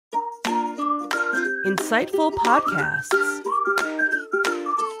Insightful podcasts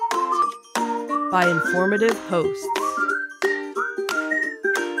by informative hosts.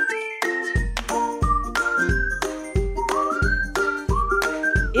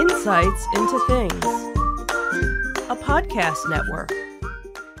 Insights into Things, a podcast network.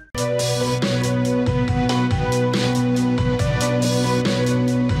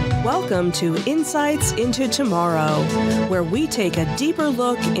 Welcome to Insights into Tomorrow, where we take a deeper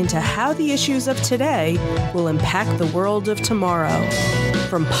look into how the issues of today will impact the world of tomorrow.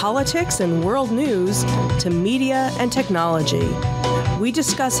 From politics and world news to media and technology, we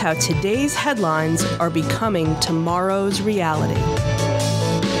discuss how today's headlines are becoming tomorrow's reality.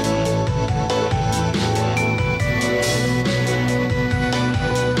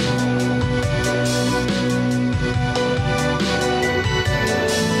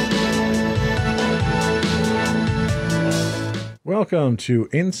 Welcome to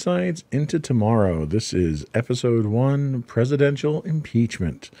Insights into Tomorrow. This is Episode 1, Presidential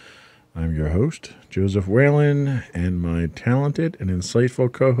Impeachment. I'm your host, Joseph Whalen, and my talented and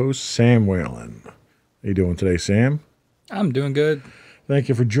insightful co-host, Sam Whalen. How you doing today, Sam? I'm doing good. Thank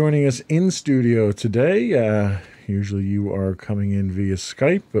you for joining us in studio today. Usually you are coming in via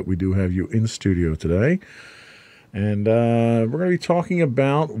Skype, but we do have you in studio today. And we're going to be talking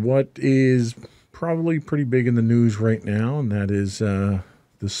about what is probably pretty big in the news right now, and that is the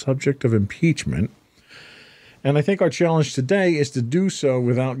subject of impeachment. And I think our challenge today is to do so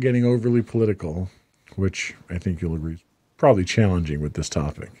without getting overly political, which I think you'll agree is probably challenging with this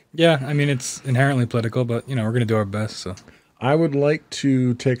topic. Yeah, I mean, it's inherently political, but, we're going to do our best. So I would like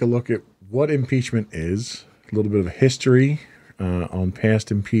to take a look at what impeachment is, a little bit of history on past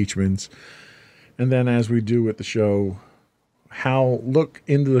impeachments, and then as we do with the show, look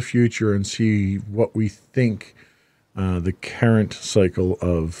into the future and see what we think the current cycle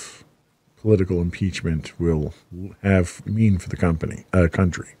of political impeachment will mean for the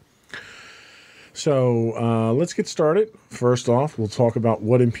country. So let's get started. First off, we'll talk about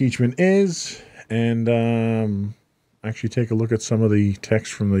what impeachment is and actually take a look at some of the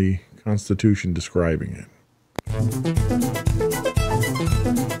text from the Constitution describing it.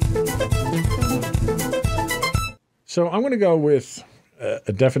 So I'm going to go with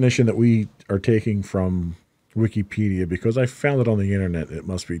a definition that we are taking from Wikipedia because I found it on the internet. It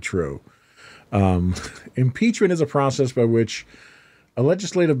must be true. Impeachment is a process by which a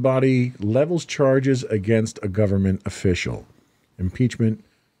legislative body levels charges against a government official. Impeachment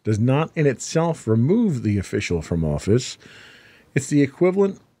does not in itself remove the official from office. It's the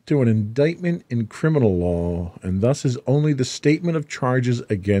equivalent to an indictment in criminal law and thus is only the statement of charges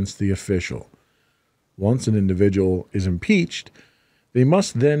against the official. Once an individual is impeached, they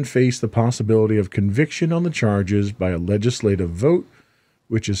must then face the possibility of conviction on the charges by a legislative vote,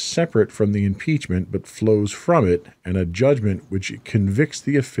 which is separate from the impeachment but flows from it, and a judgment which convicts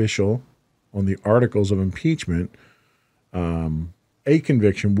the official on the articles of impeachment. A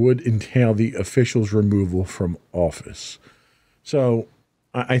conviction would entail the official's removal from office. So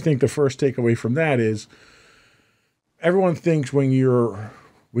I think the first takeaway from that is everyone thinks when you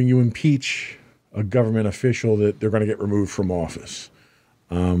impeach a government official that they're going to get removed from office.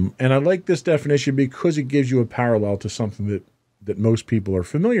 And I like this definition because it gives you a parallel to something that most people are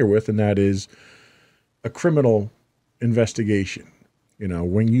familiar with, and that is a criminal investigation.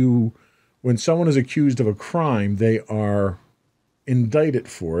 When someone is accused of a crime, they are indicted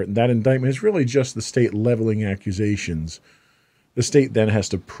for it, and that indictment is really just the state leveling accusations. The state then has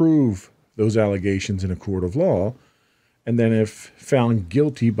to prove those allegations in a court of law, and then if found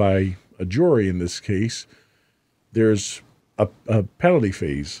guilty by a jury in this case, there's a penalty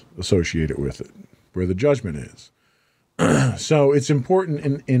phase associated with it, where the judgment is. So it's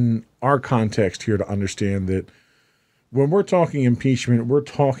important in our context here to understand that when we're talking impeachment, we're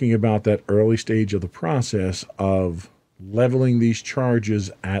talking about that early stage of the process of leveling these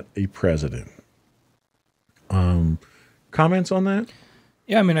charges at a president. Comments on that?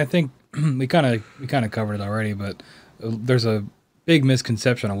 Yeah, I mean, I think we kind of covered it already, but there's a big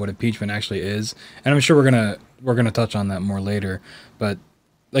misconception on what impeachment actually is, and I'm sure we're gonna touch on that more later. But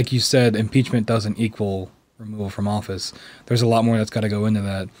like you said, impeachment doesn't equal removal from office. There's a lot more that's got to go into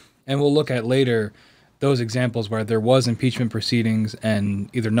that, and we'll look at later those examples where there was impeachment proceedings and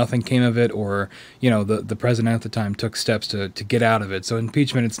either nothing came of it, or the president at the time took steps to get out of it. So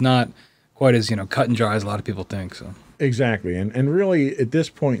impeachment, it's not quite as cut and dry as a lot of people think. So exactly, and really at this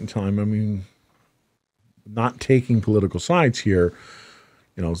point in time, I mean, not taking political sides here,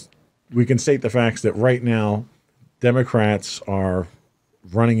 we can state the facts that right now Democrats are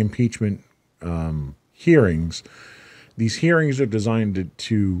running impeachment hearings. These hearings are designed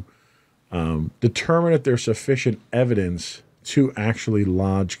to determine if there's sufficient evidence to actually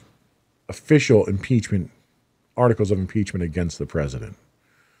lodge official impeachment, articles of impeachment against the president.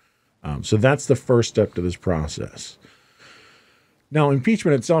 So that's the first step to this process. Now,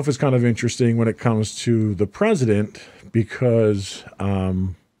 impeachment itself is kind of interesting when it comes to the president because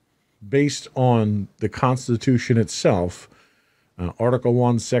based on the Constitution itself, Article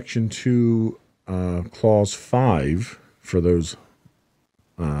 1, Section 2, Clause 5, for those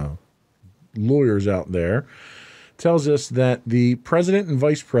lawyers out there, tells us that the president and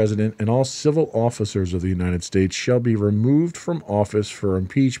vice president and all civil officers of the United States shall be removed from office for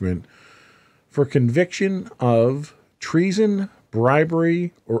impeachment for conviction of treason,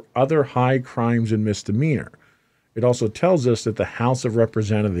 bribery, or other high crimes and misdemeanor. It also tells us that the House of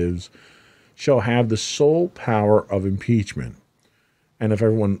Representatives shall have the sole power of impeachment. And if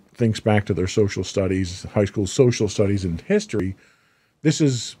everyone thinks back to their social studies, high school social studies and history, this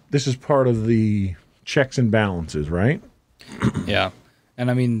is part of the checks and balances, right? Yeah.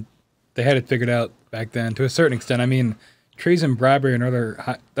 And I mean, they had it figured out back then to a certain extent. I mean, treason, bribery, and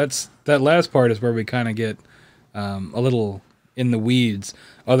other that last part is where we kind of get a little in the weeds,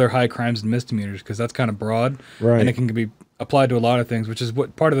 other high crimes and misdemeanors, because that's kind of broad, right? And it can be applied to a lot of things, which is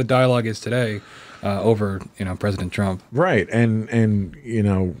what part of the dialogue is today over President Trump, right? And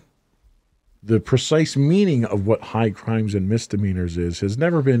the precise meaning of what high crimes and misdemeanors has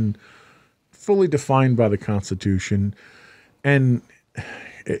never been fully defined by the Constitution. And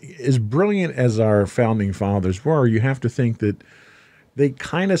as brilliant as our founding fathers were, you have to think that they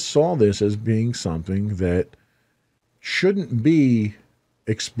kind of saw this as being something that shouldn't be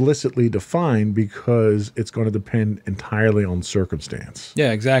explicitly defined because it's going to depend entirely on circumstance.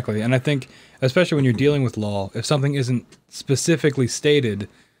 Yeah, exactly. And I think, especially when you're dealing with law, if something isn't specifically stated,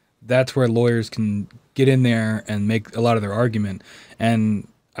 that's where lawyers can get in there and make a lot of their argument. And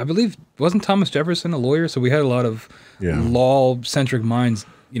I believe, wasn't Thomas Jefferson a lawyer? So we had a lot of law-centric minds,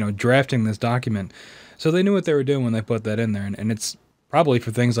 drafting this document. So they knew what they were doing when they put that in there. And it's probably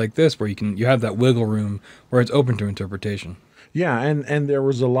for things like this where you have that wiggle room where it's open to interpretation. Yeah, and there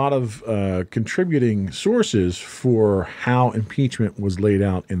was a lot of contributing sources for how impeachment was laid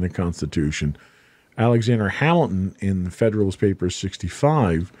out in the Constitution. Alexander Hamilton in Federalist Papers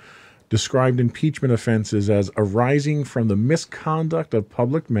 65 described impeachment offenses as arising from the misconduct of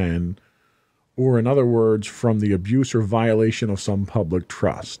public men, or in other words, from the abuse or violation of some public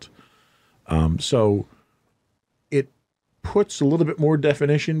trust. So it puts a little bit more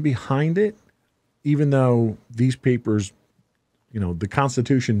definition behind it, even though these papers, the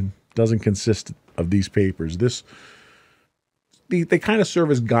Constitution doesn't consist of these papers. They kind of serve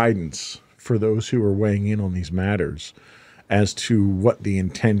as guidance for those who are weighing in on these matters as to what the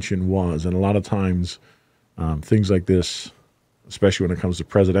intention was. And a lot of times, things like this, especially when it comes to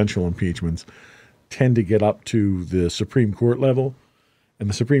presidential impeachments, tend to get up to the Supreme Court level. And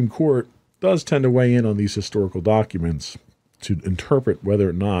the Supreme Court does tend to weigh in on these historical documents to interpret whether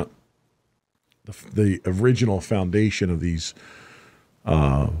or not the original foundation of these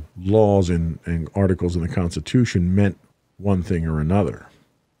laws and articles in the Constitution meant one thing or another.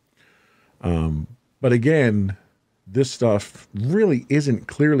 But again, this stuff really isn't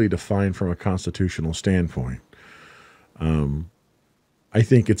clearly defined from a constitutional standpoint. I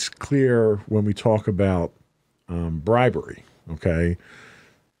think it's clear when we talk about bribery, okay?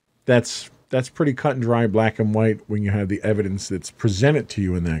 That's pretty cut and dry, black and white, when you have the evidence that's presented to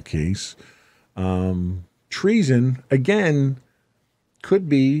you in that case. Treason, again, could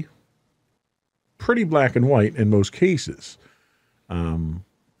be pretty black and white in most cases.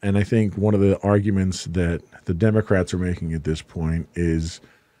 And I think one of the arguments that the Democrats are making at this point is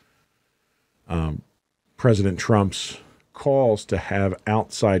President Trump's calls to have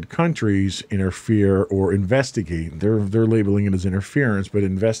outside countries interfere or investigate. They're labeling it as interference, but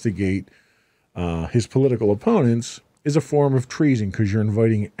investigate his political opponents is a form of treason because you're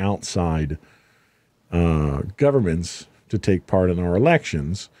inviting outside governments to take part in our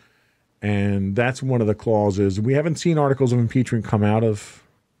elections. And that's one of the clauses. We haven't seen articles of impeachment come out of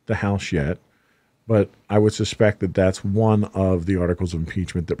the House yet, but I would suspect that that's one of the articles of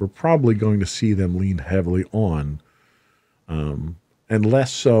impeachment that we're probably going to see them lean heavily on, and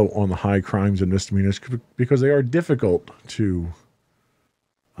less so on the high crimes and misdemeanors because they are difficult to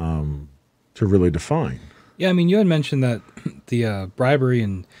really define. Yeah, I mean, you had mentioned that the bribery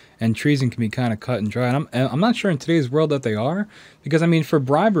and treason can be kind of cut and dry. And I'm not sure in today's world that they are, because I mean, for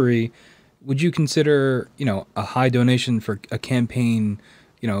bribery, would you consider a high donation for a campaign,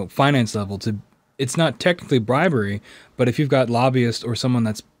 finance level to? It's not technically bribery, but if you've got lobbyists or someone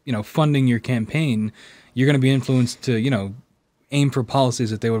that's funding your campaign, you're going to be influenced to aim for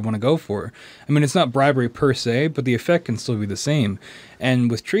policies that they would want to go for. I mean, it's not bribery per se, but the effect can still be the same. And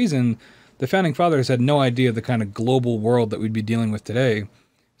with treason, the founding fathers had no idea of the kind of global world that we'd be dealing with today.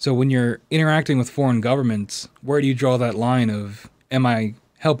 So when you're interacting with foreign governments, where do you draw that line of, am I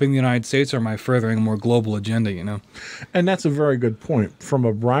helping the United States or am I furthering a more global agenda, you know? And that's a very good point. From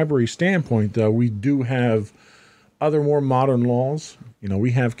a bribery standpoint, though, we do have other more modern laws. You know,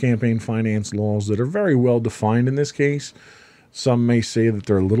 we have campaign finance laws that are very well defined in this case. Some may say that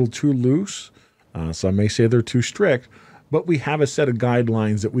they're a little too loose. Some may say they're too strict. But we have a set of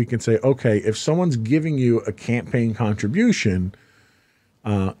guidelines that we can say, okay, if someone's giving you a campaign contribution,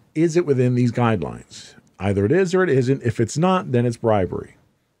 is it within these guidelines? Either it is or it isn't. If it's not, then it's bribery.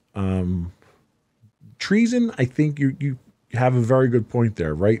 Treason, I think you have a very good point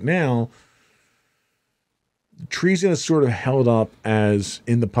there. Right now, treason is sort of held up as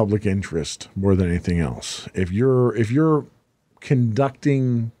in the public interest more than anything else. If you're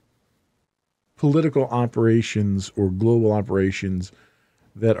conducting political operations or global operations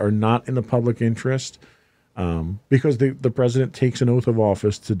that are not in the public interest, because the president takes an oath of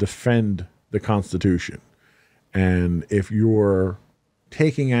office to defend the Constitution. And if you're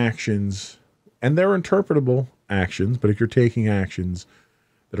taking actions, and they're interpretable actions, but if you're taking actions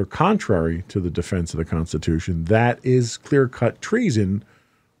that are contrary to the defense of the Constitution, that is clear-cut treason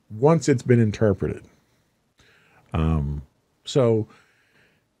once it's been interpreted. So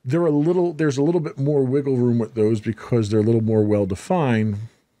there's a little bit more wiggle room with those because they're a little more well-defined.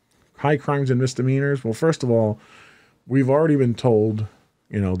 High crimes and misdemeanors, well, first of all, we've already been told,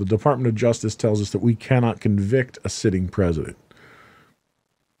 the Department of Justice tells us that we cannot convict a sitting president.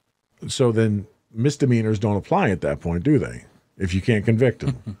 So then misdemeanors don't apply at that point, do they? If you can't convict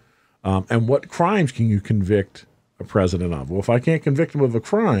him. And what crimes can you convict a president of? Well, if I can't convict him of a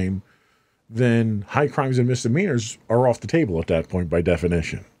crime, then high crimes and misdemeanors are off the table at that point by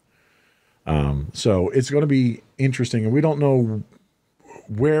definition. So it's going to be interesting, and we don't know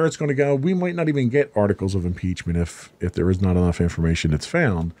where it's going to go. We might not even get articles of impeachment if there is not enough information that's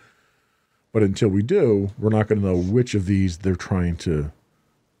found. But until we do, we're not going to know which of these they're trying to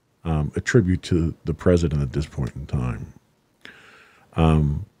attribute to the president at this point in time. A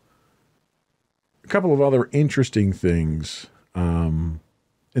couple of other interesting things. In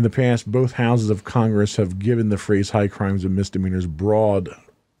the past, both houses of Congress have given the phrase high crimes and misdemeanors broad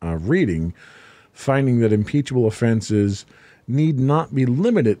reading, finding that impeachable offenses need not be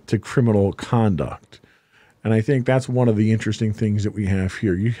limited to criminal conduct. And I think that's one of the interesting things that we have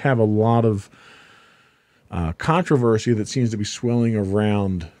here. You have a lot of controversy that seems to be swelling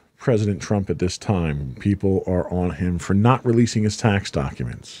around President Trump at this time. People are on him for not releasing his tax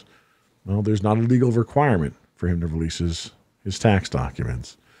documents. Well, there's not a legal requirement for him to release his tax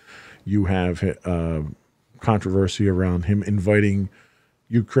documents. You have controversy around him inviting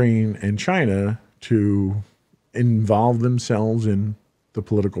Ukraine and China to involve themselves in the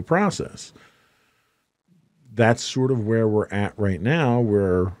political process. That's sort of where we're at right now,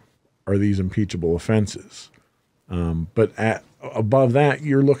 where are these impeachable offenses. But above that,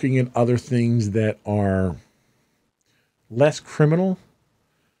 you're looking at other things that are less criminal.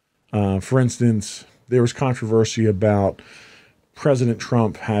 For instance, there was controversy about President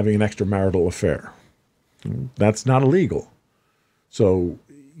Trump having an extramarital affair. That's not illegal. So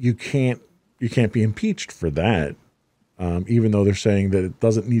you can't be impeached for that, even though they're saying that it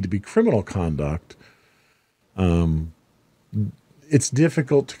doesn't need to be criminal conduct. It's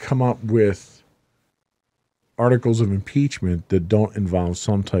difficult to come up with articles of impeachment that don't involve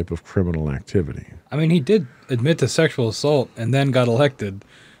some type of criminal activity. I mean, he did admit to sexual assault and then got elected.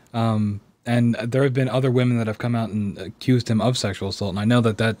 And there have been other women that have come out and accused him of sexual assault. And I know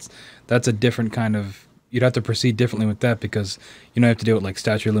that that's a different kind of, you'd have to proceed differently with that because you have to deal with like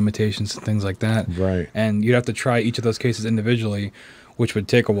statute of limitations and things like that. Right. And you'd have to try each of those cases individually, which would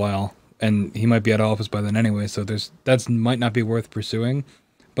take a while. And he might be out of office by then anyway. So that might not be worth pursuing.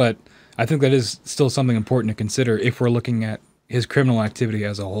 But I think that is still something important to consider if we're looking at his criminal activity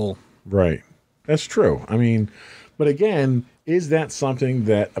as a whole. Right. That's true. I mean, but again, is that something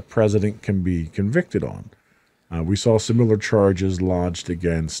that a president can be convicted on? We saw similar charges lodged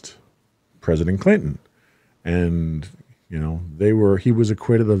against President Clinton. And, he was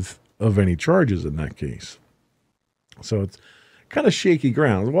acquitted of any charges in that case. So it's kind of shaky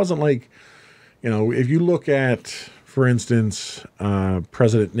ground. It wasn't like, if you look at, for instance,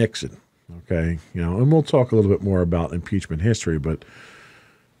 President Nixon, okay, and we'll talk a little bit more about impeachment history, but,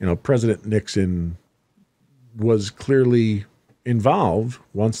 President Nixon was clearly involved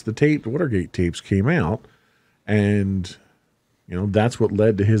once the Watergate tapes came out, and that's what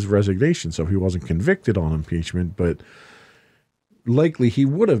led to his resignation. So he wasn't convicted on impeachment, but likely he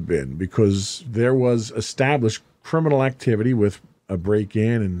would have been, because there was established criminal activity with a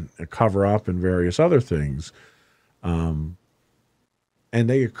break-in and a cover-up and various other things. And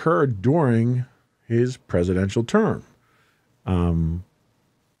they occurred during his presidential term. One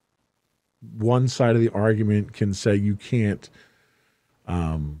side of the argument can say you can't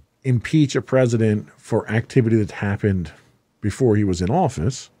impeach a president for activity that happened before he was in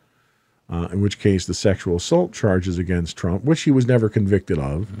office, in which case the sexual assault charges against Trump, which he was never convicted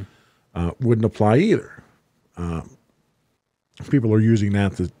of, wouldn't apply either. People are using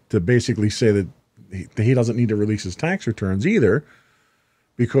that to basically say that he doesn't need to release his tax returns either,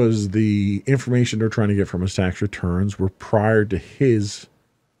 because the information they're trying to get from his tax returns were prior to his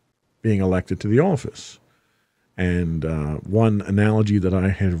being elected to the office. And one analogy that I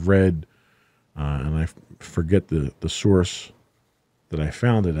had read, and I forget the source that I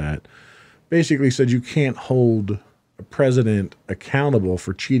found it at, basically said you can't hold a president accountable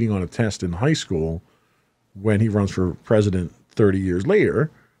for cheating on a test in high school when he runs for president 30 years later.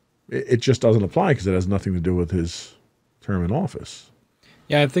 It just doesn't apply because it has nothing to do with his term in office.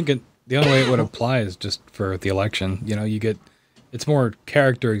 Yeah, I think the only way it would apply is just for the election. You know, it's more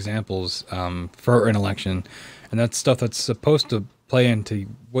character examples for an election, and that's stuff that's supposed to play into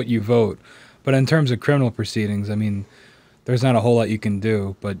what you vote. But in terms of criminal proceedings, I mean, there's not a whole lot you can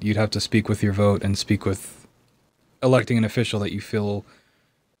do, but you'd have to speak with your vote and speak with electing an official that you feel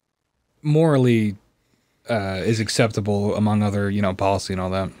morally is acceptable among other, policy and all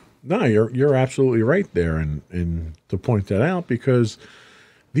that. No, you're absolutely right there, and to point that out, because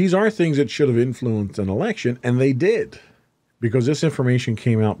these are things that should have influenced an election, and they did, because this information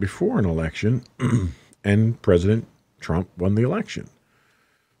came out before an election, and President Trump won the election.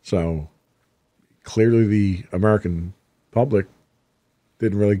 So clearly the American public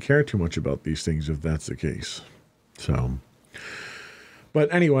didn't really care too much about these things, if that's the case. So,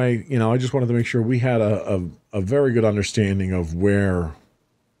 but anyway, I just wanted to make sure we had a very good understanding of where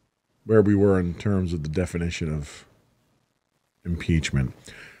we were in terms of the definition of impeachment.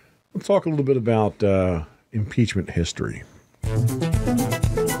 Let's talk a little bit about impeachment history.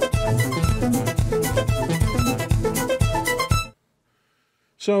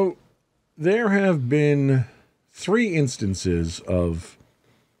 So there have been 3 instances of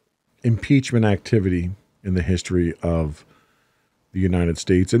impeachment activity in the history of the United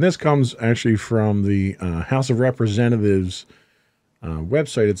States. And this comes actually from the House of Representatives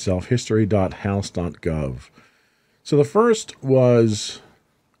website itself, history.house.gov. So the first was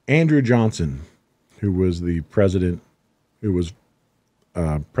Andrew Johnson, who was the president, who was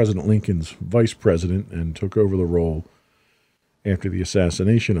President Lincoln's vice president and took over the role after the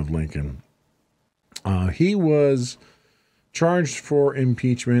assassination of Lincoln. He was charged for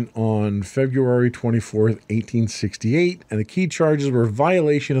impeachment on February 24th, 1868, and the key charges were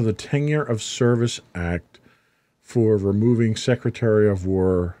violation of the Tenure of Service Act for removing Secretary of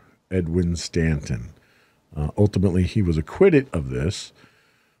War Edwin Stanton. Ultimately, he was acquitted of this,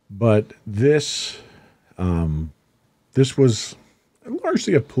 but this was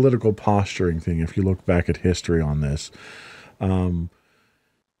largely a political posturing thing if you look back at history on this.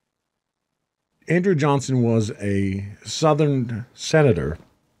 Andrew Johnson was a Southern senator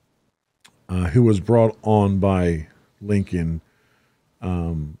who was brought on by Lincoln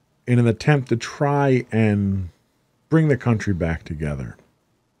in an attempt to try and bring the country back together.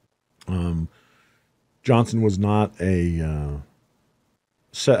 Johnson was not he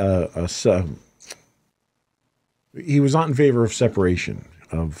was not in favor of separation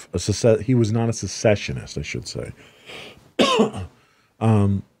he was not a secessionist, I should say.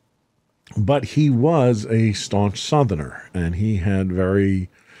 But he was a staunch Southerner, and he had very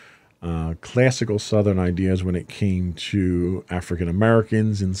classical Southern ideas when it came to African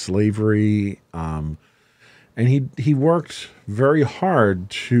Americans and slavery. And he worked very hard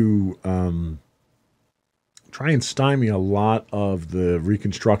to try and stymie a lot of the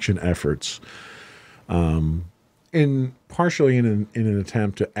Reconstruction efforts, partially in an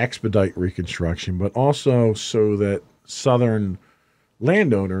attempt to expedite Reconstruction, but also so that Southern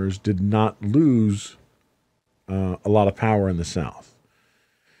landowners did not lose a lot of power in the South.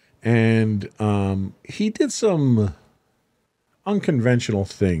 And he did some unconventional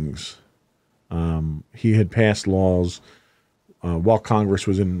things. He had passed laws while Congress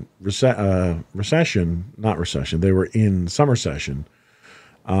was in recession, not recession, they were in summer session,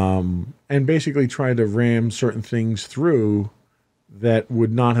 and basically tried to ram certain things through that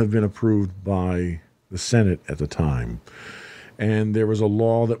would not have been approved by the Senate at the time. And there was a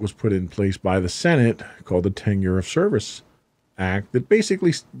law that was put in place by the Senate called the Tenure of Service Act that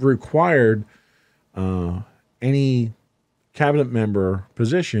basically required any cabinet member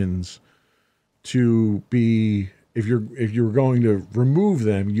positions to be, if you're going to remove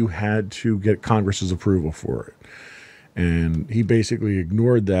them, you had to get Congress's approval for it. And he basically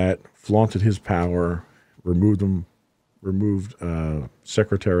ignored that, flaunted his power, removed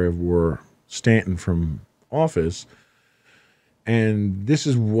Secretary of War Stanton from office. And this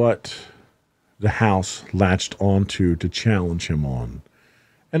is what the House latched onto to challenge him on.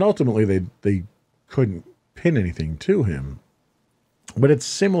 And ultimately, they couldn't pin anything to him. But it's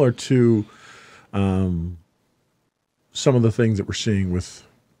similar to some of the things that we're seeing with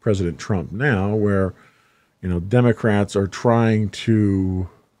President Trump now, where, Democrats are trying to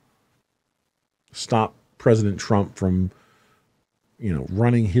stop President Trump from,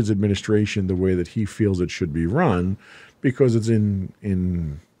 running his administration the way that he feels it should be run, because it's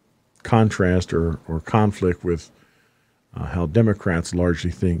in contrast or conflict with how Democrats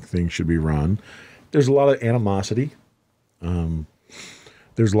largely think things should be run. There's a lot of animosity.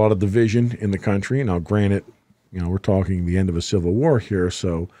 There's a lot of division in the country. Now, granted, we're talking the end of a civil war here,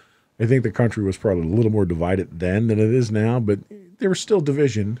 so I think the country was probably a little more divided then than it is now, but there was still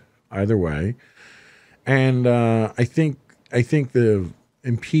division either way. And I think the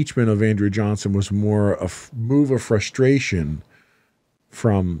impeachment of Andrew Johnson was more a move of frustration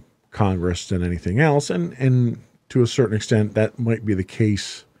from Congress than anything else. And to a certain extent, that might be the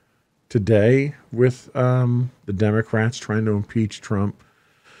case today with the Democrats trying to impeach Trump.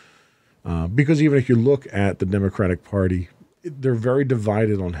 Because even if you look at the Democratic Party, they're very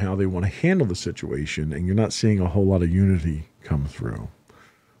divided on how they want to handle the situation, and you're not seeing a whole lot of unity come through.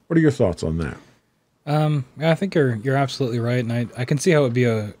 What are your thoughts on that? I think you're absolutely right, and I can see how it would be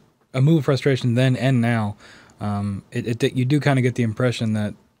a move of frustration then and now. You do kind of get the impression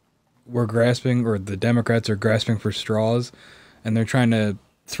that we're grasping, or the Democrats are grasping for straws, and they're trying to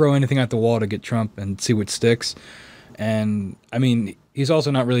throw anything at the wall to get Trump and see what sticks. And I mean, he's also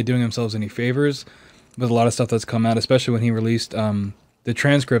not really doing himself any favors with a lot of stuff that's come out, especially when he released the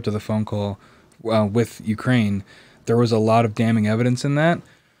transcript of the phone call with Ukraine. There was a lot of damning evidence in that.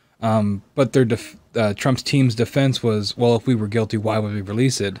 But Trump's team's defense was, well, if we were guilty, why would we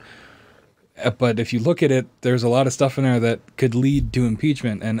release it? But if you look at it, there's a lot of stuff in there that could lead to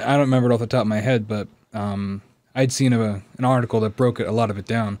impeachment. And I don't remember it off the top of my head, but I'd seen an article that broke a lot of it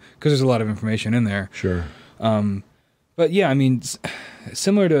down, because there's a lot of information in there. Sure. But yeah, I mean,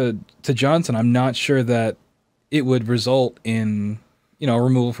 similar to Johnson, I'm not sure that it would result in,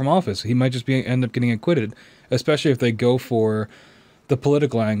 removal from office. He might just end up getting acquitted, especially if they go for the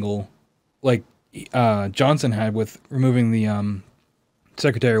political angle, like Johnson had with removing the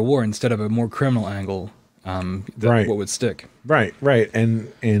Secretary of War instead of a more criminal angle. Right. What would stick? Right.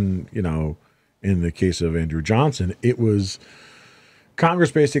 And in the case of Andrew Johnson, it was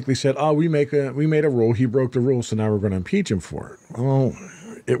Congress basically said, "Oh, we made a rule. He broke the rule, so now we're going to impeach him for it." Well,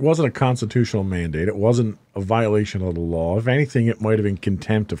 it wasn't a constitutional mandate. It wasn't a violation of the law. If anything, it might have been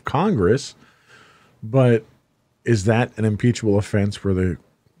contempt of Congress. But is that an impeachable offense where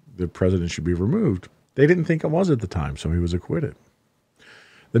the president should be removed? They didn't think it was at the time, so he was acquitted.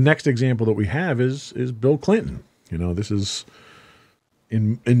 The next example that we have is Bill Clinton. This is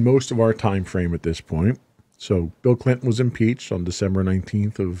in most of our time frame at this point. So Bill Clinton was impeached on December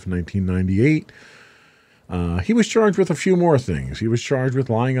 19th of 1998. He was charged with a few more things. He was charged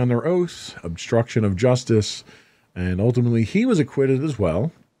with lying under oath, obstruction of justice, and ultimately he was acquitted as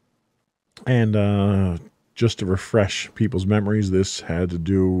well. And just to refresh people's memories, this had to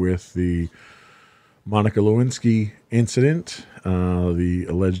do with the Monica Lewinsky incident, the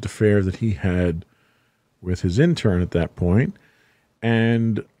alleged affair that he had with his intern at that point.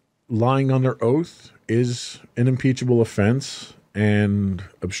 And lying under oath is an impeachable offense, and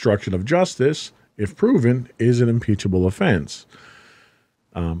obstruction of justice, if proven, is an impeachable offense.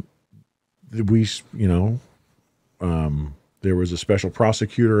 There was a special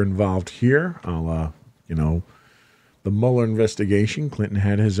prosecutor involved here, the Mueller investigation. Clinton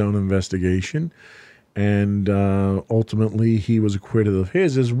had his own investigation, and ultimately he was acquitted of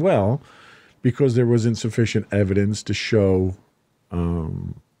his as well, because there was insufficient evidence to show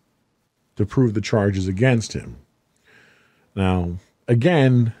to prove the charges against him. Now,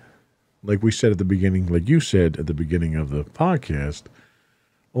 again, like we said at the beginning, like you said at the beginning of the podcast,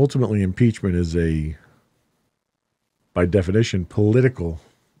 ultimately impeachment is by definition, political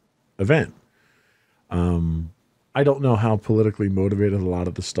event. I don't know how politically motivated a lot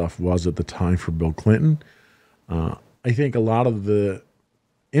of the stuff was at the time for Bill Clinton. I think a lot of the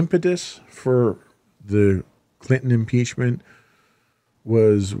impetus for the Clinton impeachment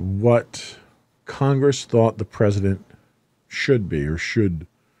was what Congress thought the president should be or should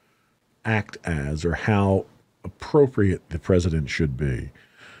act as, or how appropriate the president should be.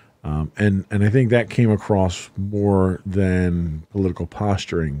 And I think that came across more than political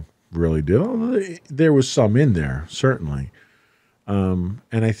posturing really did. Although there was some in there, certainly. And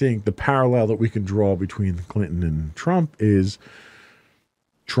I think the parallel that we can draw between Clinton and Trump is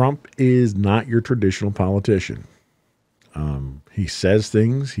not your traditional politician. He says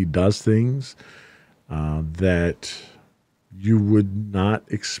things, he does things that you would not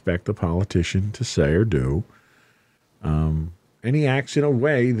expect a politician to say or do. And he acts in a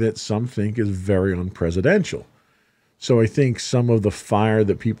way that some think is very unpresidential. So I think some of the fire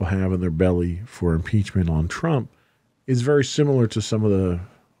that people have in their belly for impeachment on Trump is very similar to some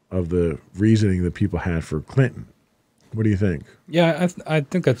of the reasoning that people had for Clinton. What do you think? Yeah, I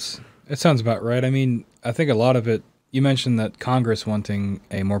think it sounds about right. I mean, I think a lot of it, you mentioned that Congress wanting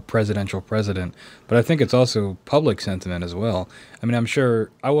a more presidential president, but I think it's also public sentiment as well. I mean, I'm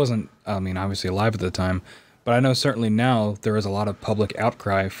sure I wasn't, obviously alive at the time, but I know certainly now there is a lot of public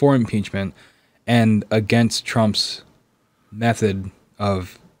outcry for impeachment and against Trump's method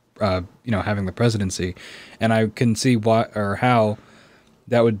of, having the presidency. And I can see why or how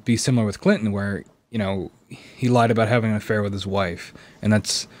that would be similar with Clinton, where, he lied about having an affair with his wife. And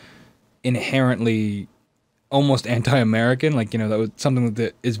that's inherently almost anti-American. Like, that was something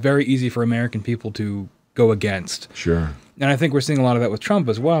that is very easy for American people to go against. Sure. And I think we're seeing a lot of that with Trump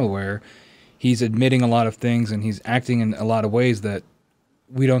as well, where he's admitting a lot of things and he's acting in a lot of ways that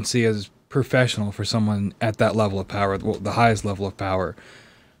we don't see as professional for someone at that level of power, the highest level of power,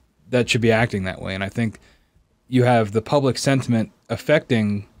 that should be acting that way. And I think you have the public sentiment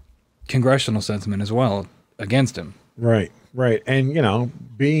affecting congressional sentiment as well against him. Right. And,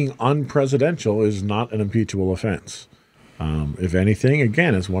 being unpresidential is not an impeachable offense. If anything,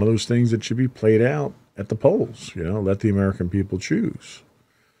 again, it's one of those things that should be played out at the polls. Let the American people choose.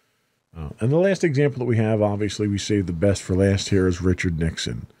 And the last example that we have, obviously, we saved the best for last here, is Richard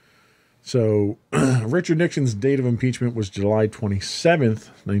Nixon. So Richard Nixon's date of impeachment was July 27th,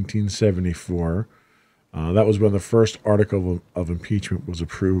 1974. That was when the first article of impeachment was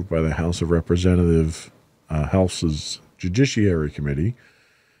approved by the House of Representatives, House's Judiciary Committee.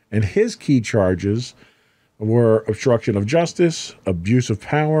 And his key charges were obstruction of justice, abuse of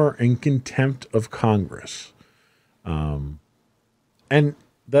power, and contempt of Congress. And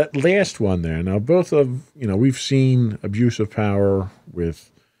that last one there, now both of, we've seen abuse of power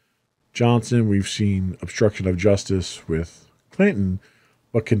with Johnson, we've seen obstruction of justice with Clinton,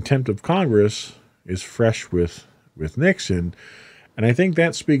 but contempt of Congress is fresh with Nixon. And I think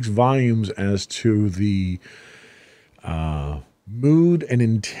that speaks volumes as to the mood and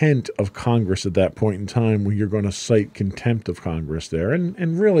intent of Congress at that point in time when you're going to cite contempt of Congress there.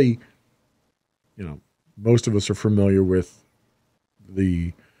 And really, most of us are familiar with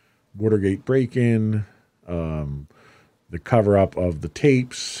the Watergate break-in, the cover-up of the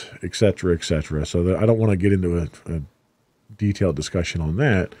tapes, et cetera, et cetera. So I don't want to get into a detailed discussion on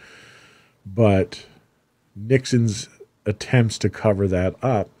that. But Nixon's attempts to cover that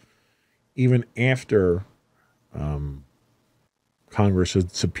up, even after Congress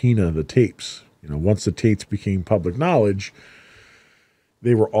had subpoenaed the tapes. Once the tapes became public knowledge,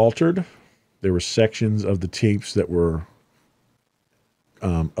 they were altered. There were sections of the tapes that were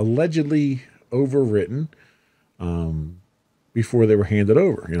allegedly overwritten before they were handed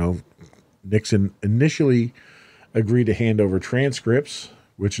over. Nixon initially agreed to hand over transcripts,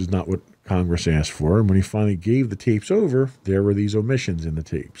 which is not what Congress asked for. And when he finally gave the tapes over, there were these omissions in the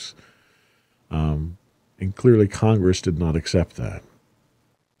tapes. And clearly Congress did not accept that.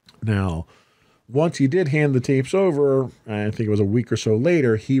 Now, once he did hand the tapes over, I think it was a week or so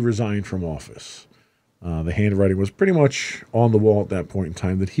later, he resigned from office. The handwriting was pretty much on the wall at that point in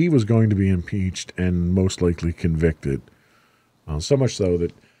time that he was going to be impeached and most likely convicted. So much so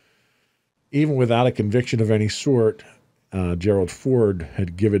that even without a conviction of any sort, Gerald Ford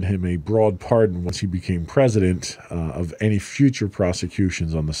had given him a broad pardon once he became president of any future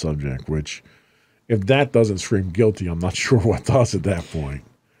prosecutions on the subject, which, if that doesn't scream guilty, I'm not sure what does at that point.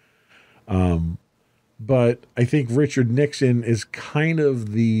 But I think Richard Nixon is kind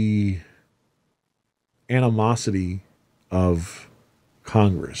of the animosity of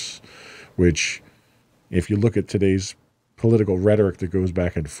Congress, which, if you look at today's political rhetoric that goes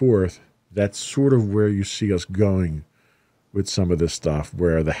back and forth, that's sort of where you see us going with some of this stuff,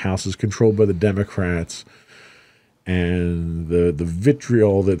 where the House is controlled by the Democrats, and the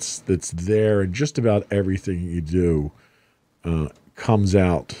vitriol that's there in just about everything you do comes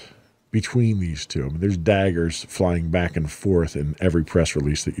out between these two. I mean, there's daggers flying back and forth in every press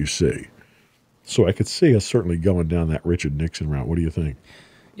release that you see. So I could see us certainly going down that Richard Nixon route. What do you think?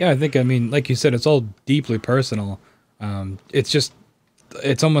 Yeah, I mean, like you said, it's all deeply personal.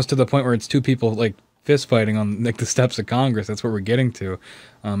 It's almost to the point where it's two people like fist fighting on like the steps of Congress. That's what we're getting to,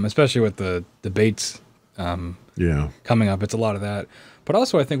 especially with the debates coming up. It's a lot of that. But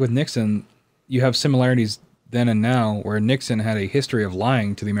also, I think with Nixon, you have similarities then and now, where Nixon had a history of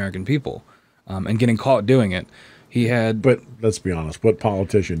lying to the American people and getting caught doing it. He had, but let's be honest, what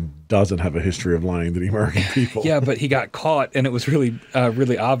politician doesn't have a history of lying to the American people? Yeah, but he got caught, and it was really,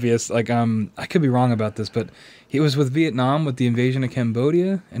 really obvious. Like, I could be wrong about this, but he was with Vietnam with the invasion of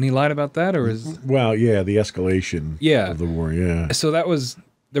Cambodia, and he lied about that, or is? Well, yeah, the escalation of the war, So there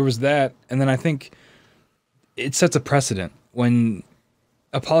was that, and then I think it sets a precedent when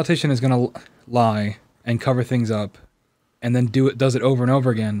a politician is going to lie and cover things up, and then does it over and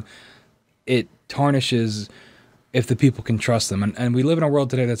over again. It tarnishes if the people can trust them. And we live in a world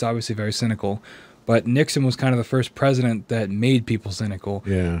today that's obviously very cynical, but Nixon was kind of the first president that made people cynical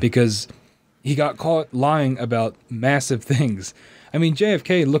because he got caught lying about massive things. I mean,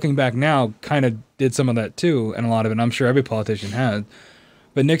 JFK, looking back now, kind of did some of that too, and a lot of it I'm sure every politician had.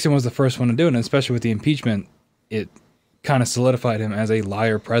 But Nixon was the first one to do it, and especially with the impeachment, it kind of solidified him as a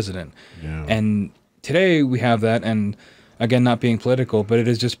liar president. Yeah. And today we have that, and again, not being political, but it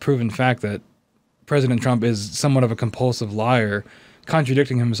is just proven fact that President Trump is somewhat of a compulsive liar,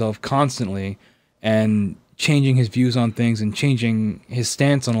 contradicting himself constantly and changing his views on things and changing his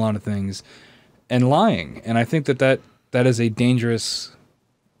stance on a lot of things and lying. And I think that is a dangerous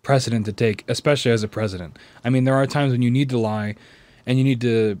precedent to take, especially as a president. I mean, there are times when you need to lie and you need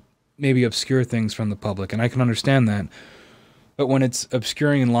to maybe obscure things from the public, and I can understand that. But when it's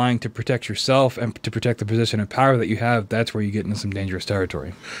obscuring and lying to protect yourself and to protect the position of power that you have, that's where you get into some dangerous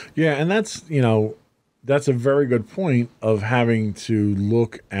territory. Yeah, and that's a very good point of having to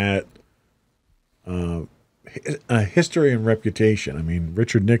look at history and reputation. I mean,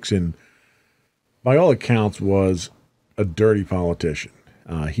 Richard Nixon, by all accounts, was a dirty politician.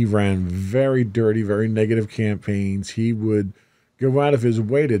 He ran very dirty, very negative campaigns. He would go out of his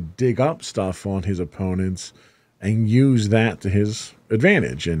way to dig up stuff on his opponents and use that to his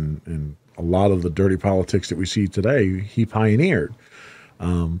advantage. And a lot of the dirty politics that we see today, he pioneered.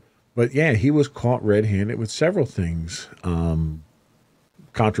 But yeah, he was caught red-handed with several things,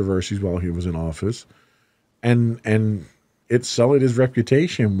 controversies while he was in office. And it sullied his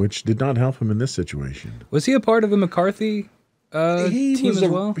reputation, which did not help him in this situation. Was he a part of the McCarthy team as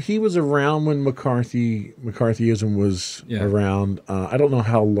well? He was around when McCarthyism was around. I don't know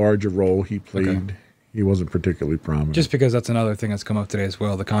how large a role he played. Okay. He wasn't particularly prominent. Just because that's another thing that's come up today as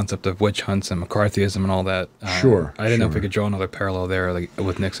well, the concept of witch hunts and McCarthyism and all that. Sure. I didn't know if we could draw another parallel there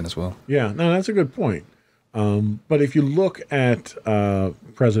with Nixon as well. Yeah, no, that's a good point. But if you look at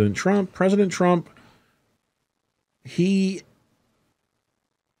President Trump,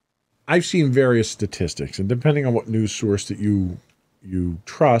 I've seen various statistics, and depending on what news source that you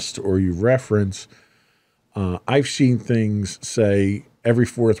trust or you reference, I've seen things say every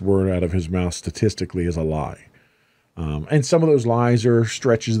fourth word out of his mouth statistically is a lie. And some of those lies are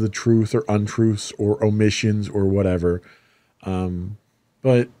stretches of the truth or untruths or omissions or whatever.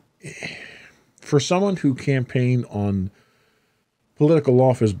 But for someone who campaigned on political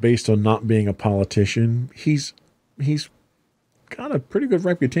office based on not being a politician, he's got a pretty good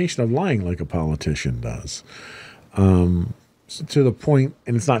reputation of lying like a politician does. To the point,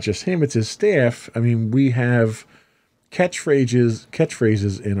 and it's not just him, it's his staff. I mean, we have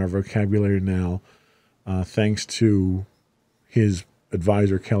catchphrases in our vocabulary now, thanks to his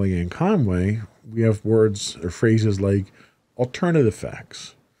advisor, Kellyanne Conway. We have words or phrases like alternative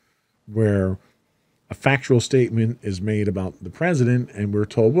facts, where a factual statement is made about the president, and we're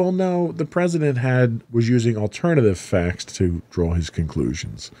told, well, no, the president was using alternative facts to draw his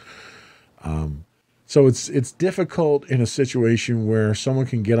conclusions. So it's difficult in a situation where someone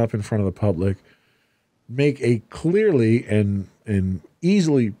can get up in front of the public, make a clearly and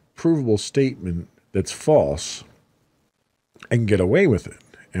easily provable statement that's false, and get away with it.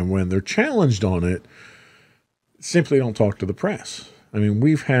 And when they're challenged on it, simply don't talk to the press. I mean,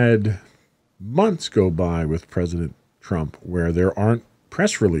 we've had months go by with President Trump where there aren't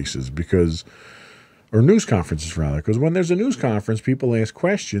press releases or news conferences rather, because when there's a news conference, people ask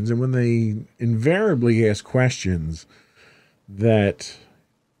questions, and when they invariably ask questions that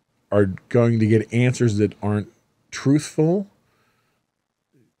are going to get answers that aren't truthful,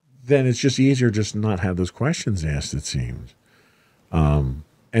 then it's just easier just not have those questions asked, it seems.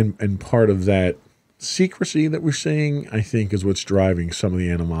 And part of that secrecy that we're seeing, I think, is what's driving some of the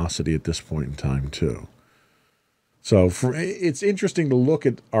animosity at this point in time, too. So it's interesting to look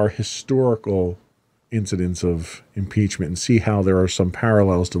at our historical incidents of impeachment and see how there are some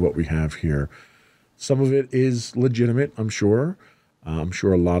parallels to what we have here. Some of it is legitimate, I'm sure. I'm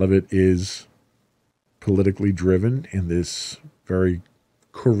sure a lot of it is politically driven in this very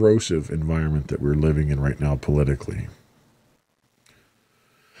corrosive environment that we're living in right now politically.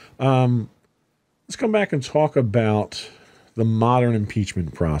 Let's come back and talk about the modern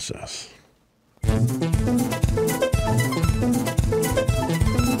impeachment process.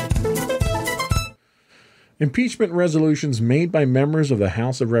 Impeachment resolutions made by members of the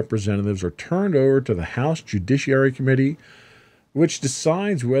House of Representatives are turned over to the House Judiciary Committee, which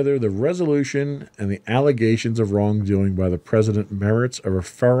decides whether the resolution and the allegations of wrongdoing by the president merits a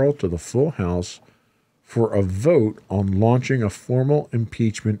referral to the full House for a vote on launching a formal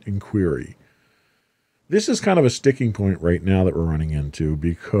impeachment inquiry. This is kind of a sticking point right now that we're running into,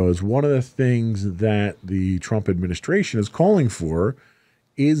 because one of the things that the Trump administration is calling for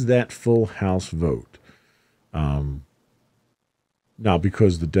is that full House vote. Now,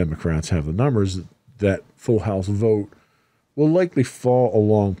 because the Democrats have the numbers, that full House vote will likely fall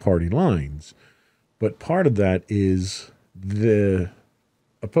along party lines. But part of that is the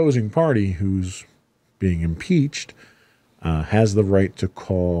opposing party who's being impeached has the right to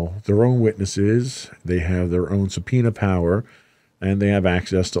call their own witnesses. They have their own subpoena power, and they have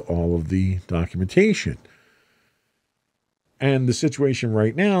access to all of the documentation. And the situation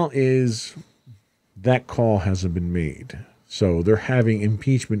right now is that call hasn't been made. So they're having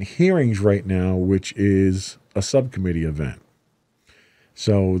impeachment hearings right now, which is a subcommittee event.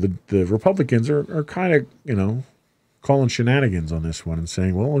 So the Republicans are kind of, calling shenanigans on this one and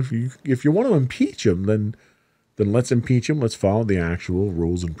saying, well, if you want to impeach him, then let's impeach him. Let's follow the actual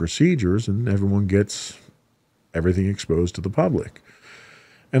rules and procedures, and everyone gets everything exposed to the public.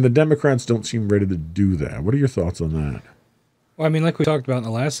 And the Democrats don't seem ready to do that. What are your thoughts on that? Well, I mean, like we talked about in the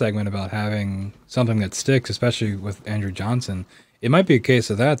last segment about having something that sticks, especially with Andrew Johnson, it might be a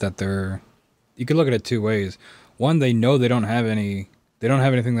case of that you could look at it two ways. One, they know they don't have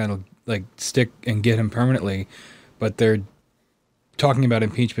anything that'll like stick and get him permanently, but they're talking about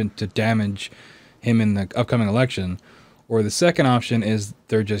impeachment to damage him in the upcoming election. Or the second option is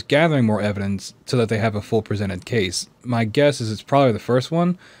they're just gathering more evidence so that they have a full presented case. My guess is it's probably the first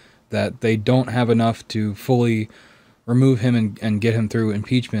one, that they don't have enough to fully remove him and get him through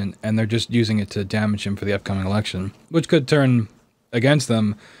impeachment, and they're just using it to damage him for the upcoming election, which could turn against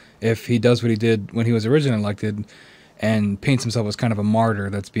them if he does what he did when he was originally elected and paints himself as kind of a martyr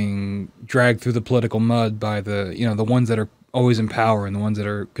that's being dragged through the political mud by the ones that are always in power and the ones that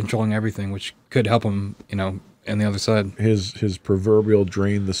are controlling everything, which could help him, on the other side. His proverbial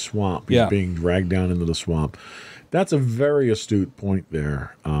drain the swamp. He's being dragged down into the swamp. That's a very astute point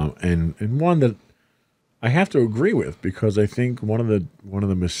there, and one that I have to agree with, because I think one of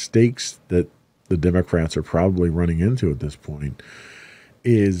the mistakes that the Democrats are probably running into at this point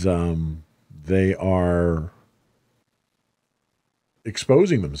is they are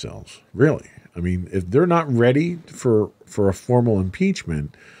exposing themselves, really. I mean, if they're not ready for a formal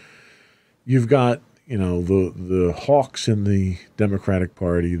impeachment, you've got, the hawks in the Democratic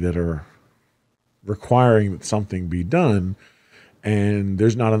Party that are requiring that something be done, and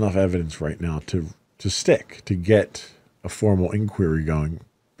there's not enough evidence right now to get a formal inquiry going.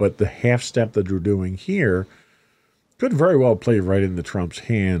 But the half step that we're doing here could very well play right into Trump's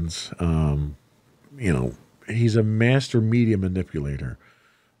hands. He's a master media manipulator.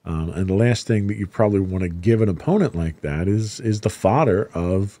 And the last thing that you probably want to give an opponent like that is the fodder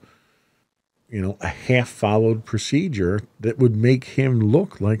of, a half-followed procedure that would make him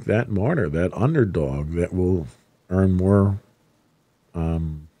look like that martyr, that underdog that will earn more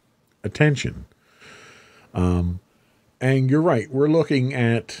attention. And you're right, we're looking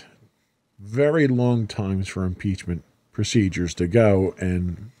at very long times for impeachment procedures to go,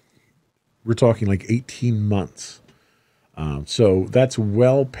 and we're talking like 18 months. So that's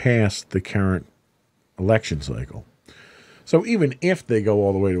well past the current election cycle. So even if they go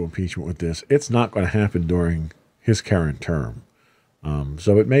all the way to impeachment with this, it's not going to happen during his current term.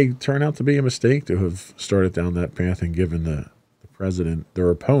 So it may turn out to be a mistake to have started down that path and given the president, their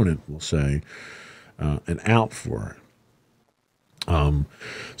opponent, will say, an out for it.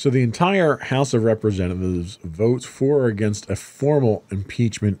 So the entire House of Representatives votes for or against a formal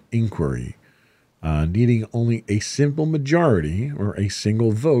impeachment inquiry, needing only a simple majority or a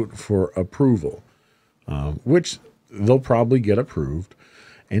single vote for approval, which they'll probably get approved.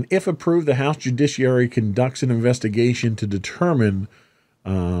 And if approved, the House Judiciary conducts an investigation to determine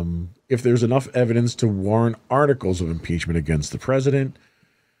if there's enough evidence to warrant articles of impeachment against the president.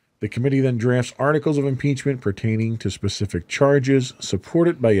 The committee then drafts articles of impeachment pertaining to specific charges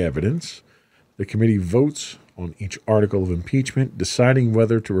supported by evidence. The committee votes on each article of impeachment, deciding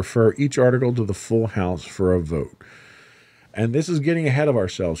whether to refer each article to the full House for a vote. And this is getting ahead of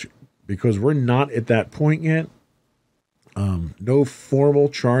ourselves because we're not at that point yet. No formal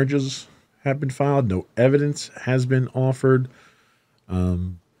charges have been filed. No evidence has been offered.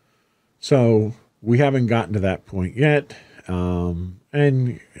 So we haven't gotten to that point yet.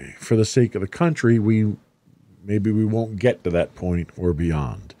 And for the sake of the country, maybe we won't get to that point or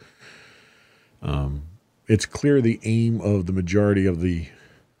beyond. It's clear the aim of the majority of the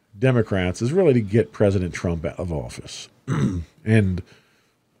Democrats is really to get President Trump out of office. And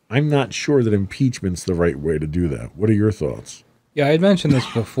I'm not sure that impeachment's the right way to do that. What are your thoughts? Yeah, I had mentioned this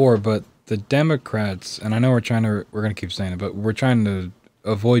before, but the Democrats, and I know we're going to keep saying it, but we're trying to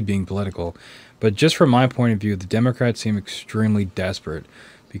avoid being political. But just from my point of view, the Democrats seem extremely desperate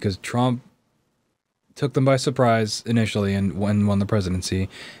because Trump took them by surprise initially and won the presidency.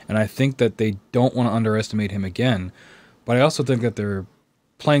 And I think that they don't want to underestimate him again. But I also think that they're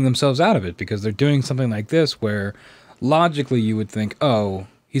playing themselves out of it because they're doing something like this where logically you would think, oh,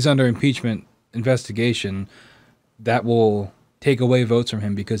 he's under impeachment investigation. That will take away votes from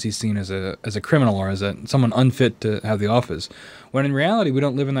him because he's seen as a criminal or as someone unfit to have the office. When in reality, we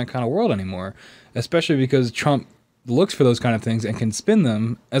don't live in that kind of world anymore, especially because Trump looks for those kind of things and can spin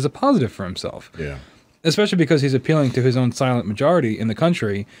them as a positive for himself. Yeah. Especially because he's appealing to his own silent majority in the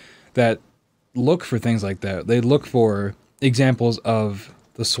country that look for things like that. They look for examples of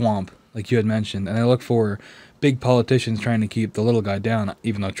the swamp, like you had mentioned, and they look for big politicians trying to keep the little guy down,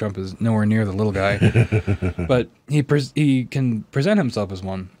 even though Trump is nowhere near the little guy. But he can present himself as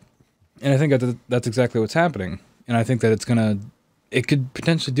one. And I think that's exactly what's happening. And I think that it could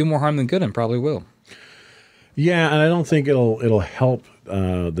potentially do more harm than good and probably will. Yeah, and I don't think it'll help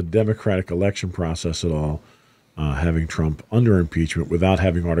the Democratic election process at all, having Trump under impeachment without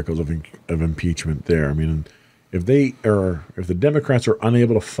having articles of impeachment there. I mean, if the Democrats are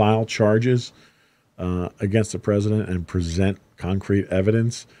unable to file charges against the president and present concrete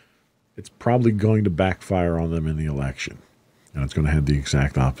evidence, it's probably going to backfire on them in the election, and it's going to have the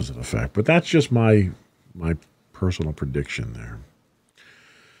exact opposite effect. But that's just my personal prediction there.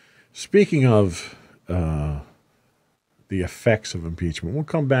 Speaking of the effects of impeachment, we'll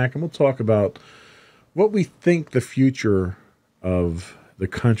come back and we'll talk about what we think the future of the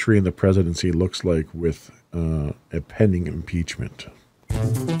country and the presidency looks like with a pending impeachment.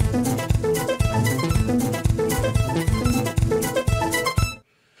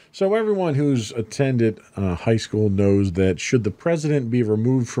 So everyone who's attended high school knows that should the president be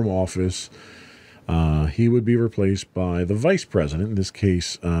removed from office, he would be replaced by the vice president. In this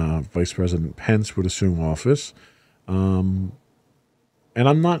case, Vice President Pence would assume office. And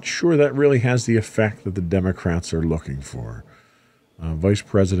I'm not sure that really has the effect that the Democrats are looking for. Vice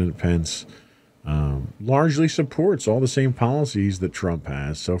President Pence largely supports all the same policies that Trump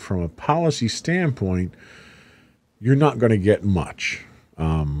has. So from a policy standpoint, you're not going to get much.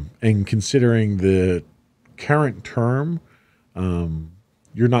 And considering the current term,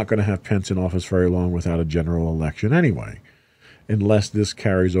 you're not going to have Pence in office very long without a general election anyway, unless this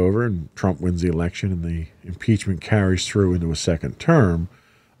carries over and Trump wins the election and the impeachment carries through into a second term.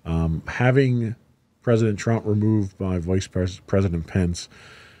 Having President Trump removed by Vice President Pence,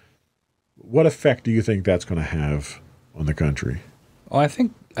 what effect do you think that's going to have on the country? Well, I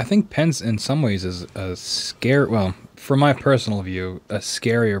think Pence in some ways is from my personal view, a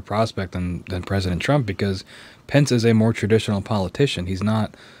scarier prospect than President Trump because Pence is a more traditional politician. He's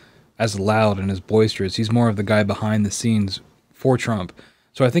not as loud and as boisterous. He's more of the guy behind the scenes for Trump.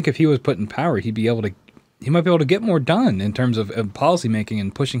 So I think if he was put in power, he might be able to get more done in terms of policymaking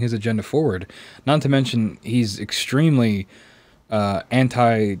and pushing his agenda forward. Not to mention he's extremely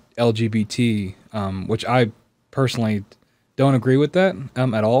anti-LGBT, which I personally don't agree with that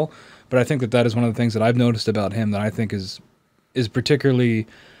at all. But I think that is one of the things that I've noticed about him that I think is particularly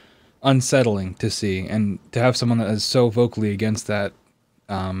unsettling to see, and to have someone that is so vocally against that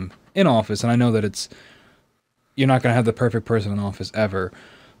in office. And I know that you're not going to have the perfect person in office ever,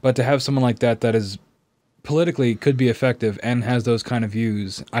 but to have someone like that is politically could be effective and has those kind of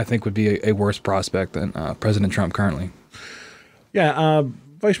views, I think would be a worse prospect than President Trump currently. Yeah,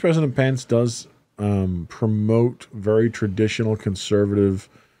 Vice President Pence does promote very traditional conservative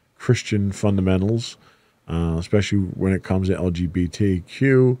Christian fundamentals, especially when it comes to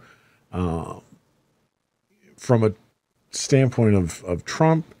LGBTQ. From a standpoint of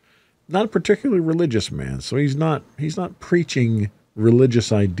Trump, not a particularly religious man, so he's not preaching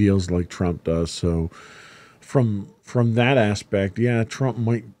religious ideals like Trump does. So from that aspect, yeah,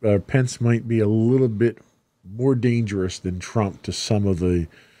 Pence might be a little bit more dangerous than Trump to some of the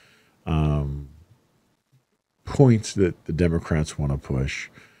points that the Democrats want to push,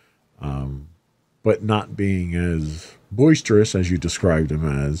 but not being as boisterous as you described him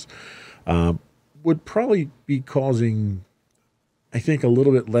as, would probably be causing, I think, a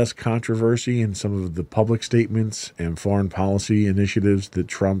little bit less controversy in some of the public statements and foreign policy initiatives that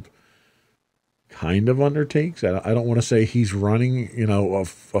Trump kind of undertakes. I don't want to say he's running, a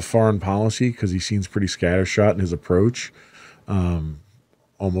foreign policy, because he seems pretty scattershot in his approach,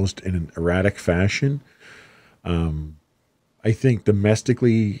 almost in an erratic fashion. I think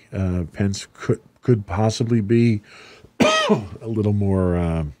domestically, Pence could possibly be a little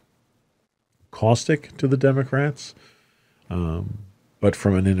more caustic to the Democrats. But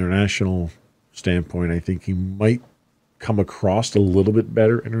from an international standpoint, I think he might come across a little bit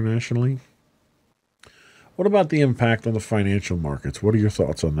better internationally. What about the impact on the financial markets? What are your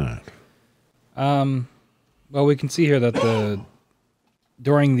thoughts on that? Well, we can see here that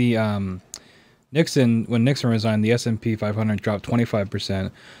during the when Nixon resigned, the S&P 500 dropped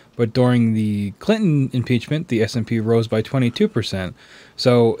 25%, but during the Clinton impeachment, the S&P rose by 22%.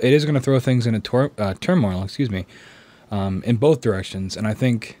 So it is going to throw things into turmoil, in both directions. And I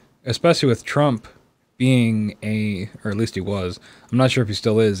think, especially with Trump being or at least he was, I'm not sure if he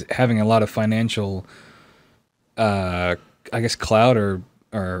still is, having a lot of financial, clout or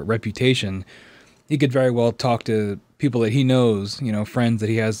reputation, he could very well talk to people that he knows, friends that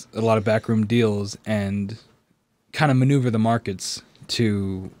he has a lot of backroom deals, and kind of maneuver the markets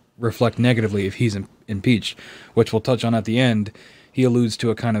to reflect negatively if he's impeached, which we'll touch on at the end. He alludes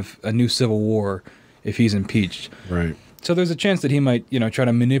to a new civil war if he's impeached. Right. So there's a chance that he might, try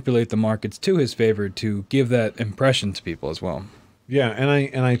to manipulate the markets to his favor to give that impression to people as well. Yeah,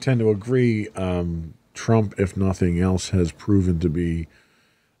 and I tend to agree. Trump, if nothing else, has proven to be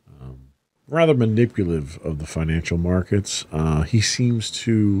rather manipulative of the financial markets. He seems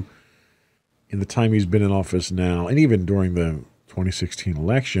to, in the time he's been in office now, and even during the 2016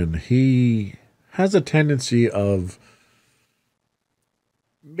 election, he has a tendency of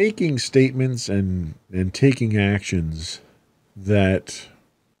making statements and taking actions that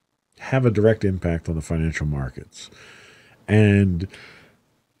have a direct impact on the financial markets. And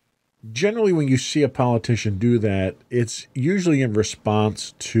generally, when you see a politician do that, it's usually in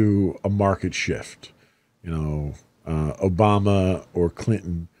response to a market shift. Obama or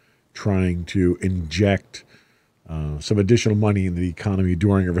Clinton trying to inject some additional money into the economy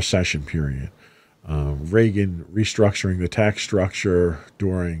during a recession period. Reagan restructuring the tax structure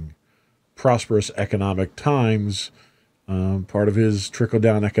during prosperous economic times, part of his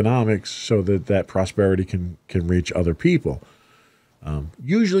trickle-down economics, so that prosperity can reach other people.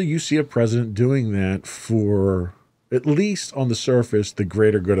 Usually you see a president doing that for, at least on the surface, the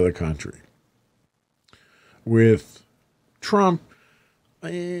greater good of the country. With Trump,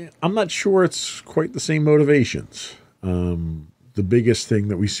 I'm not sure it's quite the same motivations. The biggest thing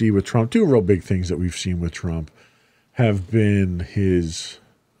that we see with Trump, two real big things that we've seen with Trump, have been his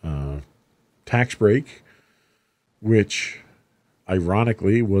tax break, which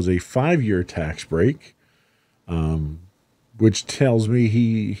ironically was a 5-year tax break, which tells me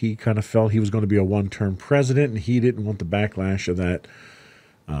he kind of felt he was going to be a one-term president, and he didn't want the backlash of that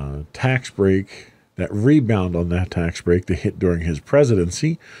tax break, that rebound on that tax break, to hit during his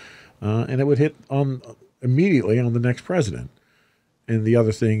presidency, and it would hit immediately on the next president. And the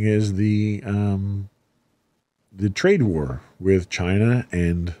other thing is the trade war with China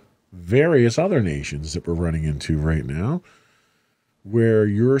and various other nations that we're running into right now, where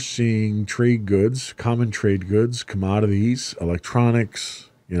you're seeing trade goods, common trade goods, commodities, electronics,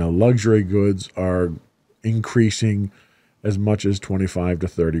 luxury goods are increasing as much as 25 to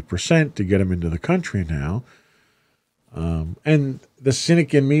 30% to get them into the country now. And the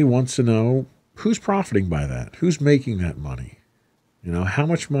cynic in me wants to know, who's profiting by that? Who's making that money? How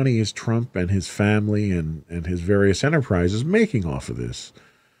much money is Trump and his family and his various enterprises making off of this?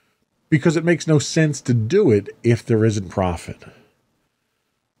 Because it makes no sense to do it if there isn't profit.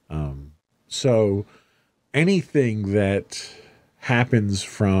 So anything that happens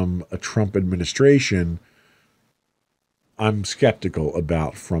from a Trump administration, I'm skeptical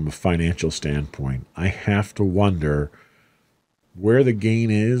about from a financial standpoint. I have to wonder where the gain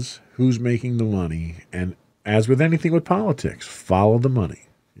is, who's making the money, and as with anything with politics, follow the money.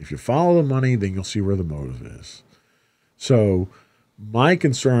 If you follow the money, then you'll see where the motive is. So my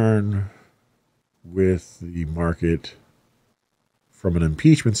concern with the market from an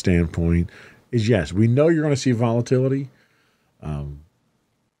impeachment standpoint is, yes, we know you're going to see volatility, but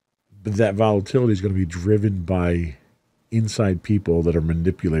that volatility is going to be driven by inside people that are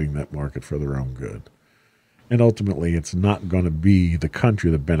manipulating that market for their own good. And ultimately, it's not going to be the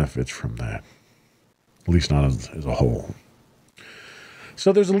country that benefits from that, at least not as a whole.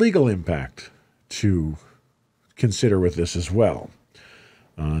 So there's a legal impact to consider with this as well.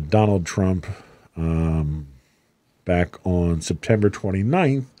 Donald Trump, back on September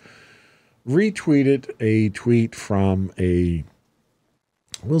 29th, retweeted a tweet from a,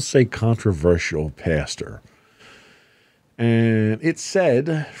 we'll say, controversial pastor. And it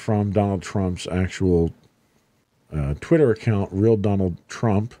said from Donald Trump's actual Twitter account, Real Donald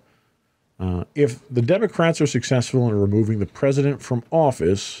Trump, if the Democrats are successful in removing the president from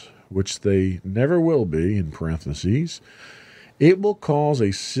office, which they never will be, in parentheses, it will cause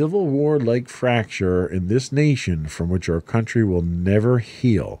a civil war-like fracture in this nation from which our country will never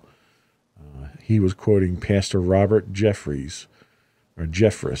heal. He was quoting Pastor Robert Jeffress,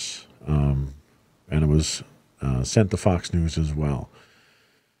 and it was sent to Fox News as well.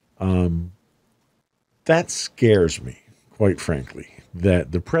 That scares me, quite frankly,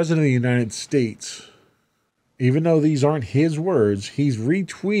 that the President of the United States, even though these aren't his words, he's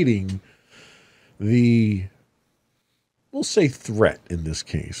retweeting the, we'll say, threat in this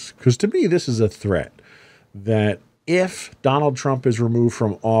case. Because to me, this is a threat that if Donald Trump is removed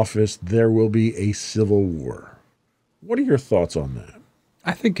from office, there will be a civil war. What are your thoughts on that?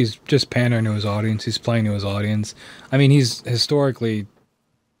 I think he's just pandering to his audience. He's playing to his audience. I mean, he's historically,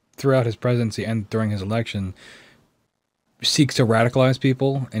 throughout his presidency and during his election, seeks to radicalize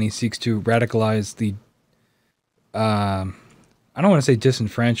people, and he seeks to radicalize the, I don't want to say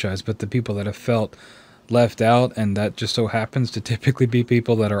disenfranchised, but the people that have felt left out, and that just so happens to typically be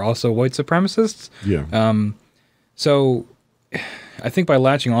people that are also white supremacists. Yeah. So I think by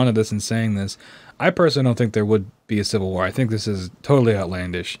latching onto this and saying this, I personally don't think there would be a civil war. I think this is totally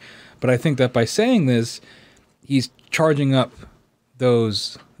outlandish. But I think that by saying this, he's charging up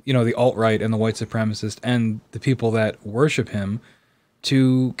those, you know, the alt-right and the white supremacists and the people that worship him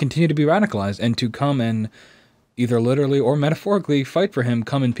to continue to be radicalized and to come and either literally or metaphorically fight for him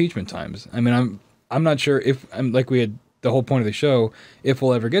come impeachment times. I mean, I'm not sure if, like we had the whole point of the show, if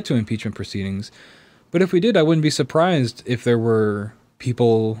we'll ever get to impeachment proceedings. But if we did, I wouldn't be surprised if there were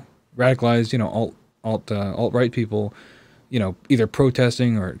people radicalized, you know, alt-right people, you know, either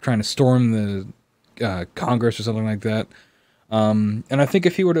protesting or trying to storm the Congress or something like that. And I think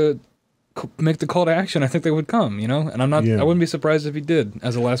if he were to make the call to action, I think they would come, you know? And I wouldn't be surprised if he did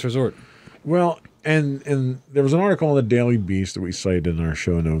as a last resort. Well, and there was an article in the Daily Beast that we cited in our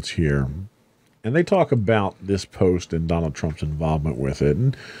show notes here, and they talk about this post and Donald Trump's involvement with it.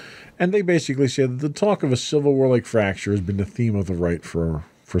 And they basically said that the talk of a civil war-like fracture has been the theme of the right for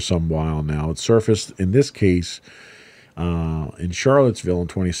some while now. It surfaced in this case in Charlottesville in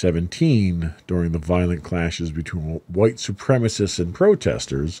 2017 during the violent clashes between white supremacists and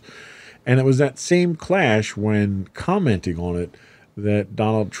protesters. And it was that same clash, when commenting on it, that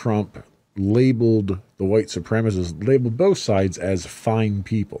Donald Trump labeled the white supremacists, labeled both sides as fine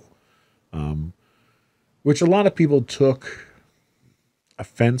people, which a lot of people took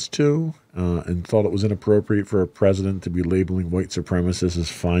offense to and thought it was inappropriate for a president to be labeling white supremacists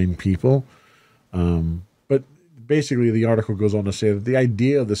as fine people. But basically the article goes on to say that the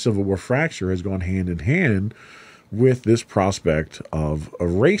idea of the Civil War fracture has gone hand in hand with this prospect of a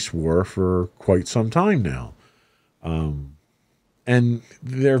race war for quite some time now. And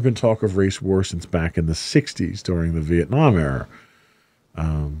there have been talk of race war since back in the 60s during the Vietnam era.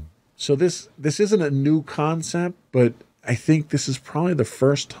 So this isn't a new concept, but I think this is probably the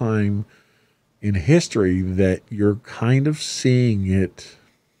first time in history that you're kind of seeing it,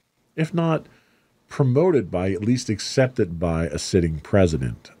 if not promoted by, at least accepted by a sitting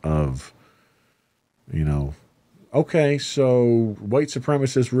president of, you know, okay, so white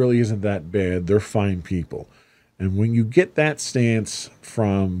supremacists really isn't that bad. They're fine people. And when you get that stance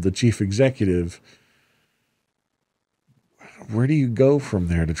from the chief executive, where do you go from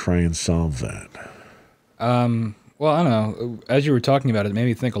there to try and solve that? Well, I don't know. As you were talking about it, it made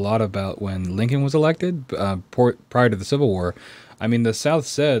me think a lot about when Lincoln was elected prior to the Civil War. I mean, the South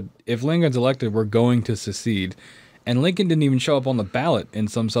said, if Lincoln's elected, we're going to secede. And Lincoln didn't even show up on the ballot in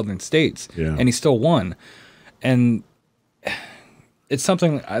some southern states. Yeah. And he still won. And it's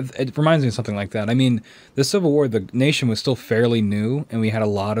something, it reminds me of something like that. I mean, the Civil War, the nation was still fairly new, and we had a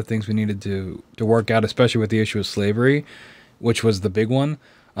lot of things we needed to work out, especially with the issue of slavery, which was the big one.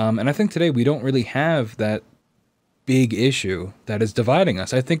 And I think today we don't really have that big issue that is dividing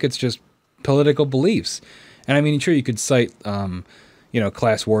us. I think it's just political beliefs. And I mean, sure, you could cite,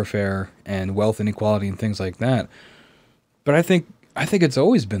 class warfare and wealth inequality and things like that. But I think it's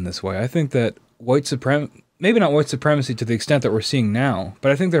always been this way. I think that maybe not white supremacy to the extent that we're seeing now,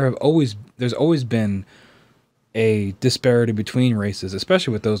 but I think there's always been a disparity between races,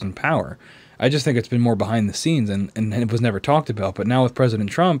 especially with those in power. I just think it's been more behind the scenes and it was never talked about. But now with President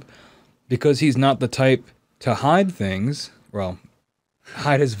Trump, because he's not the type to hide things, well,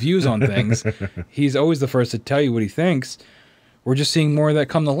 hide his views on things, he's always the first to tell you what he thinks. We're just seeing more of that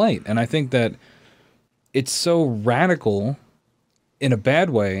come to light. And I think that it's so radical in a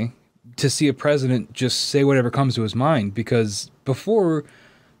bad way to see a president just say whatever comes to his mind. Because before,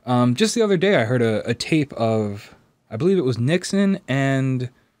 just the other day, I heard a tape of, I believe it was Nixon and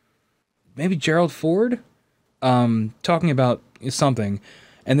maybe Gerald Ford talking about something,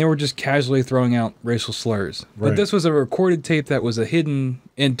 and they were just casually throwing out racial slurs. Right. But this was a recorded tape that was hidden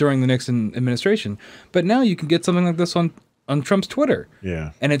during the Nixon administration. But now you can get something like this on Trump's Twitter.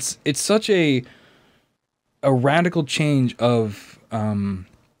 Yeah. And it's such a radical change of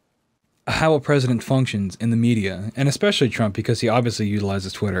how a president functions in the media, and especially Trump, because he obviously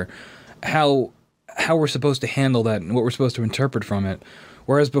utilizes Twitter, how we're supposed to handle that and what we're supposed to interpret from it.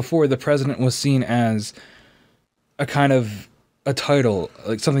 Whereas before, the president was seen as a kind of a title,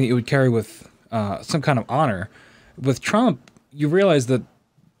 like something you would carry with some kind of honor. With Trump, you realize that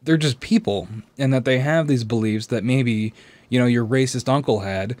they're just people and that they have these beliefs that maybe, your racist uncle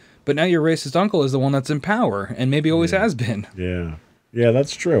had, but now your racist uncle is the one that's in power and maybe always has been. Yeah. Yeah,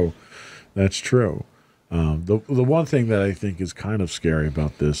 that's true. That's true. The one thing that I think is kind of scary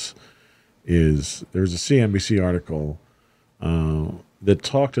about this is there's a CNBC article that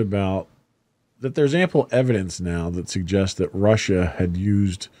talked about that there's ample evidence now that suggests that Russia had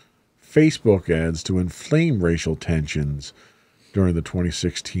used Facebook ads to inflame racial tensions during the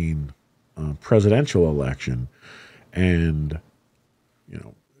 2016 presidential election. And,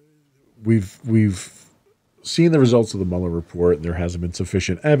 we've seen the results of the Mueller report. There hasn't been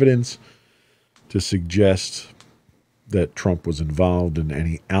sufficient evidence to suggest that Trump was involved in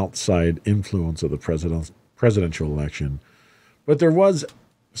any outside influence of the presidential election. But there was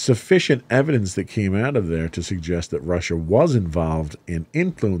sufficient evidence that came out of there to suggest that Russia was involved in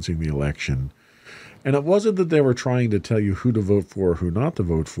influencing the election. And it wasn't that they were trying to tell you who to vote for or who not to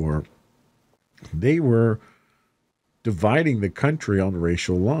vote for. They were dividing the country on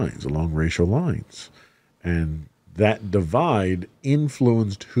racial lines, along racial lines. And that divide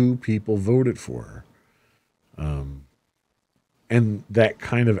influenced who people voted for. And that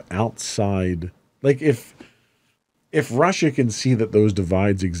kind of outside, like if Russia can see that those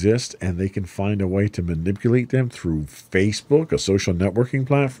divides exist and they can find a way to manipulate them through Facebook, a social networking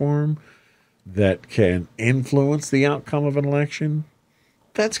platform that can influence the outcome of an election,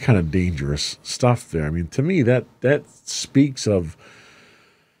 that's kind of dangerous stuff there. I mean, to me, that speaks of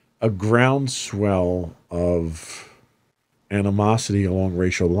a groundswell of animosity along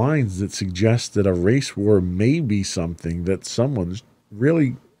racial lines that suggests that a race war may be something that someone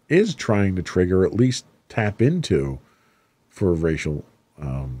really is trying to trigger, at least tap into for racial,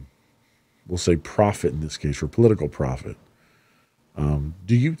 we'll say profit in this case, for political profit.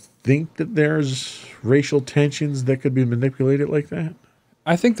 Do you think that there's racial tensions that could be manipulated like that?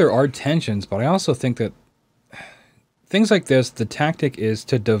 I think there are tensions, but I also think that things like this, the tactic is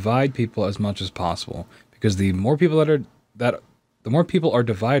to divide people as much as possible, because the more people the more people are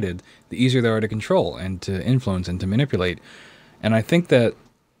divided, the easier they are to control and to influence and to manipulate. And I think that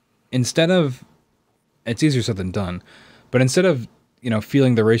instead of, it's easier said than done, but instead of,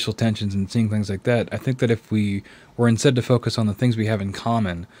 feeling the racial tensions and seeing things like that, I think that if we were instead to focus on the things we have in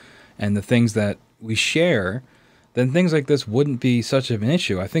common and the things that we share, then things like this wouldn't be such of an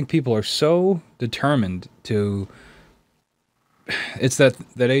issue. I think people are so determined to, it's that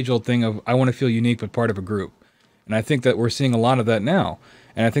age-old thing of, I want to feel unique but part of a group. And I think that we're seeing a lot of that now.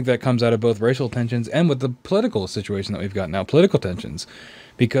 And I think that comes out of both racial tensions and with the political situation that we've got now, political tensions.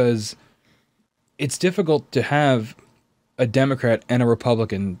 Because it's difficult to have a Democrat and a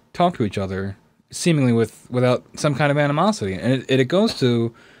Republican talk to each other seemingly without some kind of animosity. And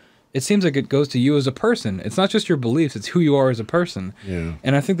it seems like it goes to you as a person. It's not just your beliefs, it's who you are as a person. Yeah.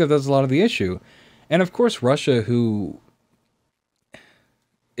 And I think that that's a lot of the issue. And of course, Russia, who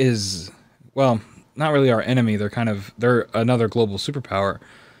is, well, not really our enemy, they're another global superpower.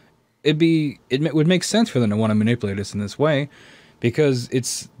 It would make sense for them to want to manipulate us in this way, because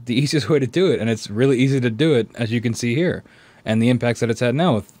it's the easiest way to do it, and it's really easy to do it, as you can see here, and the impacts that it's had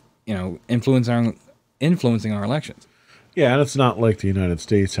now with, influencing our elections. Yeah, and it's not like the United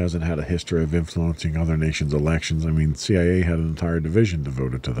States hasn't had a history of influencing other nations' elections. I mean, CIA had an entire division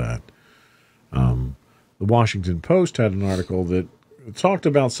devoted to that. The Washington Post had an article that talked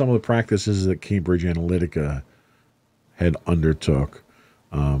about some of the practices that Cambridge Analytica had undertook.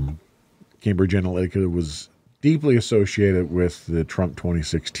 Cambridge Analytica was deeply associated with the Trump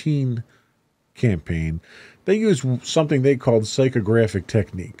 2016 campaign, they used something they called psychographic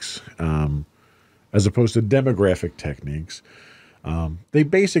techniques, as opposed to demographic techniques. They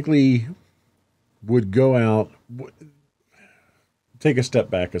basically would go out, take a step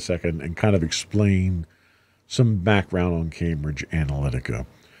back a second, and kind of explain some background on Cambridge Analytica.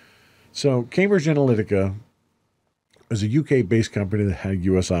 So Cambridge Analytica is a UK-based company that had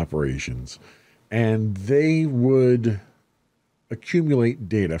US operations, and they would accumulate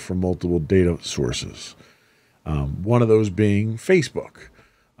data from multiple data sources, one of those being Facebook.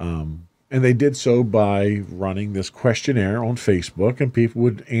 And they did so by running this questionnaire on Facebook, and people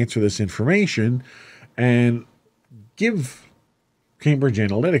would answer this information and give Cambridge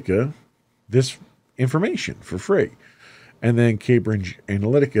Analytica this information for free. And then Cambridge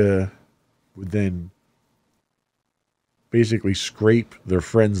Analytica would then basically scrape their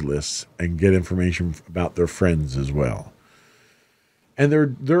friends lists and get information about their friends as well. And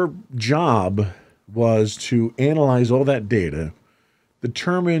their job was to analyze all that data,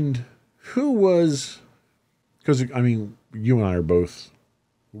 determine who was, because, I mean, you and I are both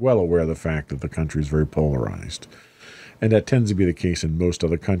well aware of the fact that the country is very polarized. And that tends to be the case in most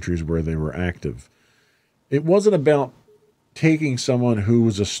other countries where they were active. It wasn't about taking someone who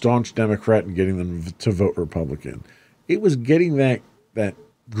was a staunch Democrat and getting them to vote Republican. It was getting that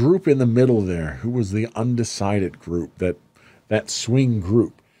group in the middle there, who was the undecided group, that swing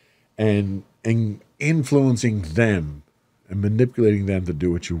group, and influencing them and manipulating them to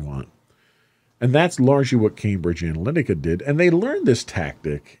do what you want. And that's largely what Cambridge Analytica did. And they learned this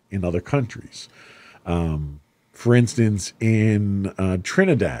tactic in other countries. For instance, in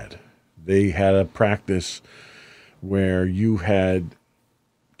Trinidad, they had a practice where you had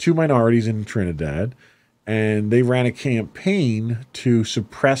two minorities in Trinidad, and they ran a campaign to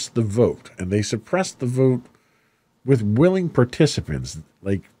suppress the vote. And they suppressed the vote with willing participants.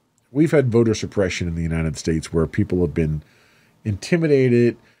 Like, we've had voter suppression in the United States where people have been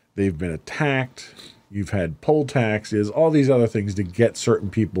intimidated, they've been attacked, you've had poll taxes, all these other things to get certain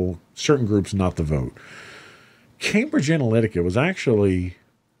people, certain groups not to vote. Cambridge Analytica was actually,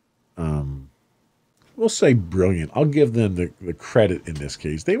 we'll say brilliant. I'll give them the credit in this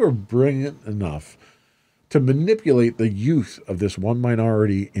case. They were brilliant enough to manipulate the youth of this one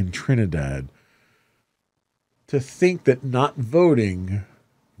minority in Trinidad to think that not voting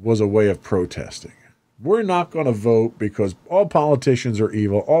was a way of protesting. We're not going to vote because all politicians are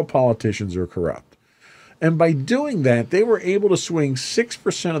evil, all politicians are corrupt. And by doing that, they were able to swing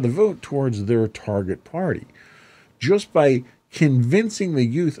 6% of the vote towards their target party, just by convincing the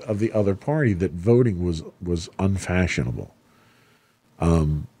youth of the other party that voting was unfashionable.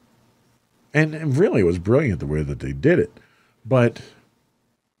 And really, it was brilliant the way that they did it. But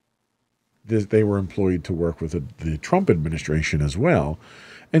they were employed to work with the Trump administration as well.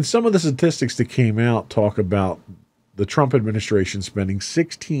 And some of the statistics that came out talk about the Trump administration spending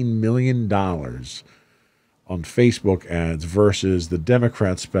 $16 million on Facebook ads versus the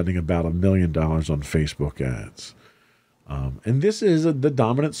Democrats spending about $1 million on Facebook ads. And this is the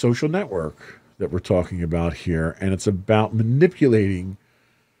dominant social network that we're talking about here, and it's about manipulating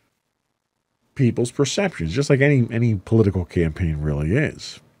people's perceptions, just like any political campaign really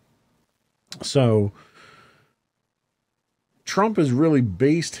is. So Trump has really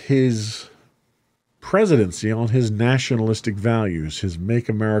based his presidency on his nationalistic values, his Make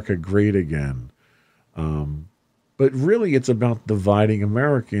America Great Again. But really, it's about dividing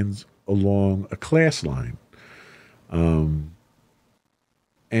Americans along a class line.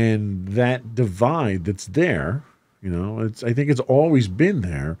 And that divide that's there, I think it's always been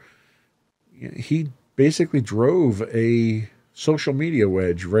there. He basically drove a social media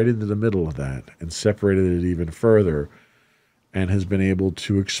wedge right into the middle of that and separated it even further, and has been able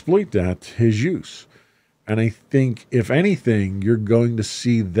to exploit that to his use. And I think, if anything, you're going to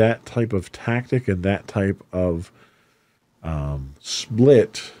see that type of tactic and that type of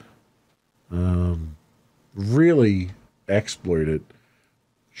split really exploited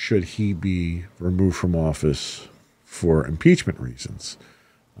should he be removed from office for impeachment reasons.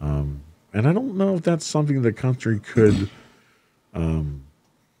 And I don't know if that's something the country could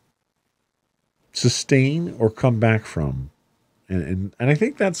sustain or come back from. And I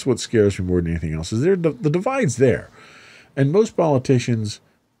think that's what scares me more than anything else, is the divide's there. And most politicians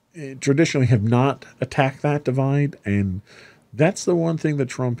traditionally have not attacked that divide, and that's the one thing that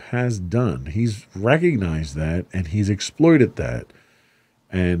Trump has done. He's recognized that, and he's exploited that,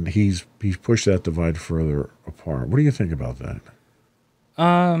 and he's pushed that divide further apart. What do you think about that?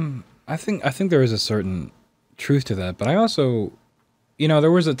 I think there is a certain truth to that, but I also,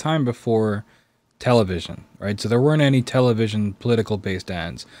 there was a time before television, right? So there weren't any television political-based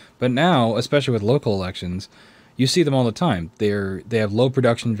ads. But now, especially with local elections, you see them all the time. They have low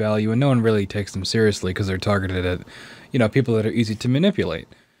production value, and no one really takes them seriously because they're targeted at, people that are easy to manipulate.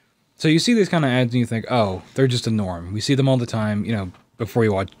 So you see these kind of ads and you think, oh, they're just a norm. We see them all the time, before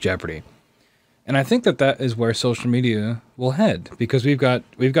you watch Jeopardy. And I think that is where social media will head, because we've got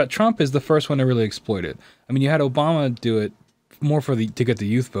Trump as the first one to really exploit it. I mean, you had Obama do it more to get the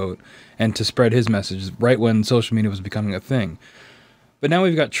youth vote and to spread his message right when social media was becoming a thing. But now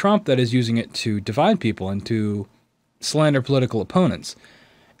we've got Trump that is using it to divide people and to slander political opponents.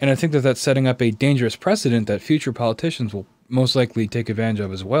 And I think that that's setting up a dangerous precedent that future politicians will most likely take advantage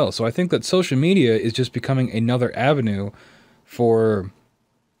of as well. So I think that social media is just becoming another avenue for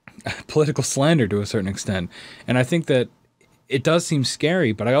political slander to a certain extent. And I think that it does seem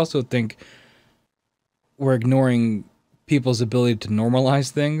scary, but I also think we're ignoring people's ability to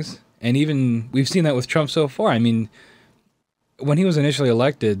normalize things. And even we've seen that with Trump so far. I mean, when he was initially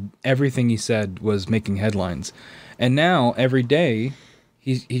elected, everything he said was making headlines. And now every day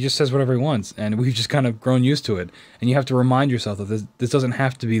he just says whatever he wants, and we've just kind of grown used to it. And you have to remind yourself that this doesn't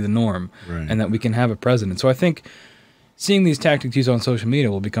have to be the norm, right, and that we can have a president. So I think seeing these tactics used on social media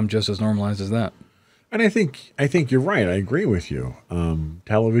will become just as normalized as that. And I think you're right. I agree with you.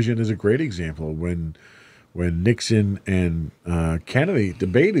 Television is a great example. When Nixon and Kennedy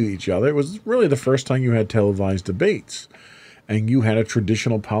debated each other, it was really the first time you had televised debates. And you had a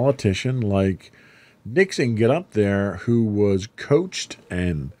traditional politician like Nixon get up there who was coached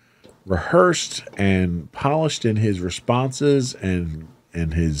and rehearsed and polished in his responses and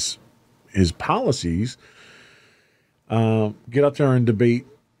his policies, get up there and debate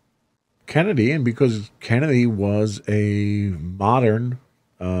Kennedy. And because Kennedy was a modern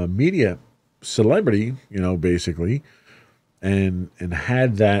media celebrity, basically, and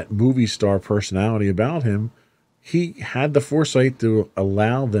had that movie star personality about him, he had the foresight to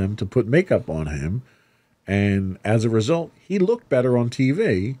allow them to put makeup on him. And as a result, he looked better on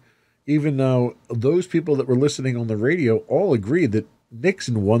TV, even though those people that were listening on the radio all agreed that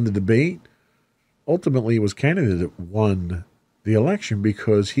Nixon won the debate. Ultimately, it was Kennedy that won the election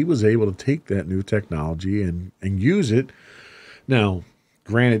because he was able to take that new technology and use it. Now,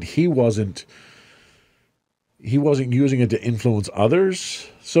 granted, he wasn't using it to influence others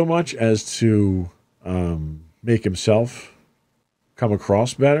so much as to make himself come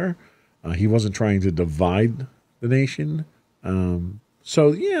across better. He wasn't trying to divide the nation.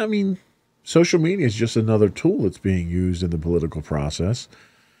 So, yeah, I mean, social media is just another tool that's being used in the political process,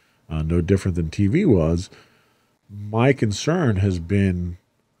 no different than TV was. My concern has been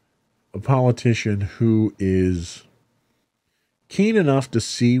a politician who is keen enough to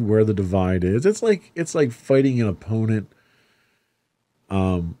see where the divide is. It's like fighting an opponent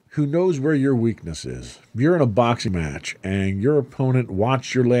who knows where your weakness is. You're in a boxing match and your opponent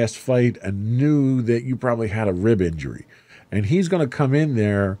watched your last fight and knew that you probably had a rib injury. And he's going to come in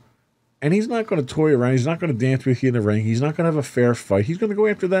there and he's not going to toy around. He's not going to dance with you in the ring. He's not going to have a fair fight. He's going to go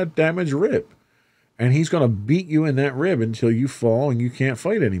after that damaged rib. And he's going to beat you in that rib until you fall and you can't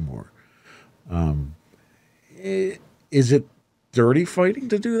fight anymore. Is it dirty fighting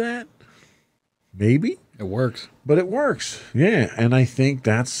to do that? Maybe. It works. But it works. Yeah. And I think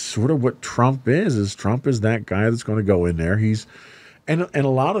that's sort of what Trump is Trump is that guy that's going to go in there. And a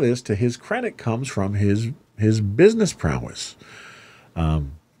lot of this, to his credit, comes from his business prowess.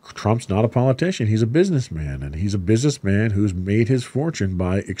 Trump's not a politician. He's a businessman. And he's a businessman who's made his fortune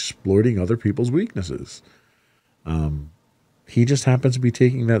by exploiting other people's weaknesses. He just happens to be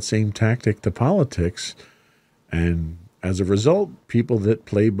taking that same tactic to politics. And as a result, people that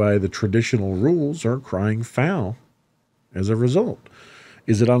play by the traditional rules are crying foul as a result.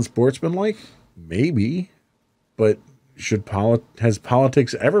 Is it unsportsmanlike? Maybe. But has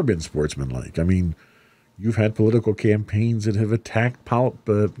politics ever been sportsmanlike? I mean, you've had political campaigns that have attacked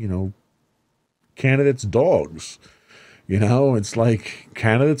candidates' dogs. It's like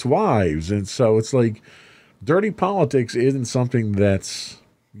candidates' wives. And so it's like dirty politics isn't something that's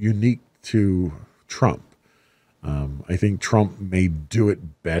unique to Trump. I think Trump may do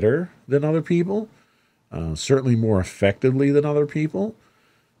it better than other people, certainly more effectively than other people.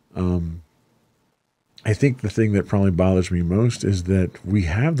 I think the thing that probably bothers me most is that we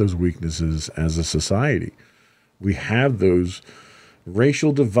have those weaknesses as a society. We have those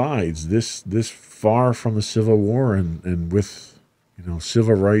racial divides this far from the Civil War and with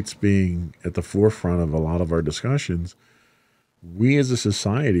civil rights being at the forefront of a lot of our discussions. We as a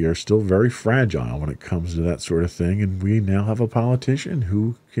society are still very fragile when it comes to that sort of thing, and we now have a politician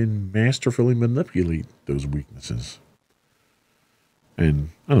who can masterfully manipulate those weaknesses. And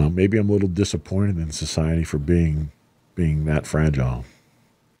I don't know, maybe I'm a little disappointed in society for being that fragile.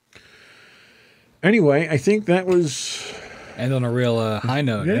 Anyway, I think that was... And on a real high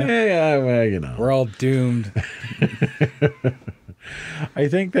note. Yeah, well, you know. We're all doomed. I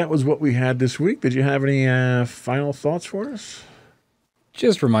think that was what we had this week. Did you have any final thoughts for us?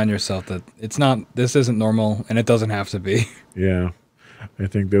 Just remind yourself that this isn't normal, and it doesn't have to be. Yeah, I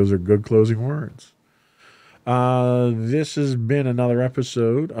think those are good closing words. This has been another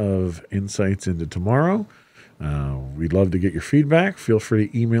episode of Insights into Tomorrow. We'd love to get your feedback. Feel free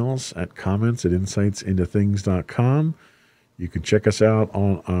to email us at comments@insightsintothings.com. You can check us out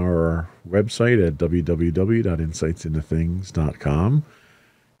on our website at www.insightsintothings.com.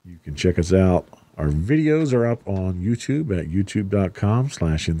 You can check us out. Our videos are up on YouTube at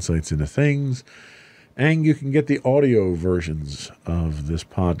youtube.com/insightsintothings. And you can get the audio versions of this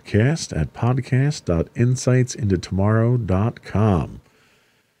podcast at podcast.insightsintotomorrow.com.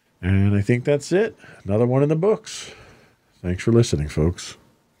 And I think that's it. Another one in the books. Thanks for listening, folks.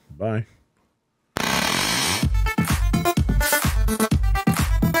 Bye.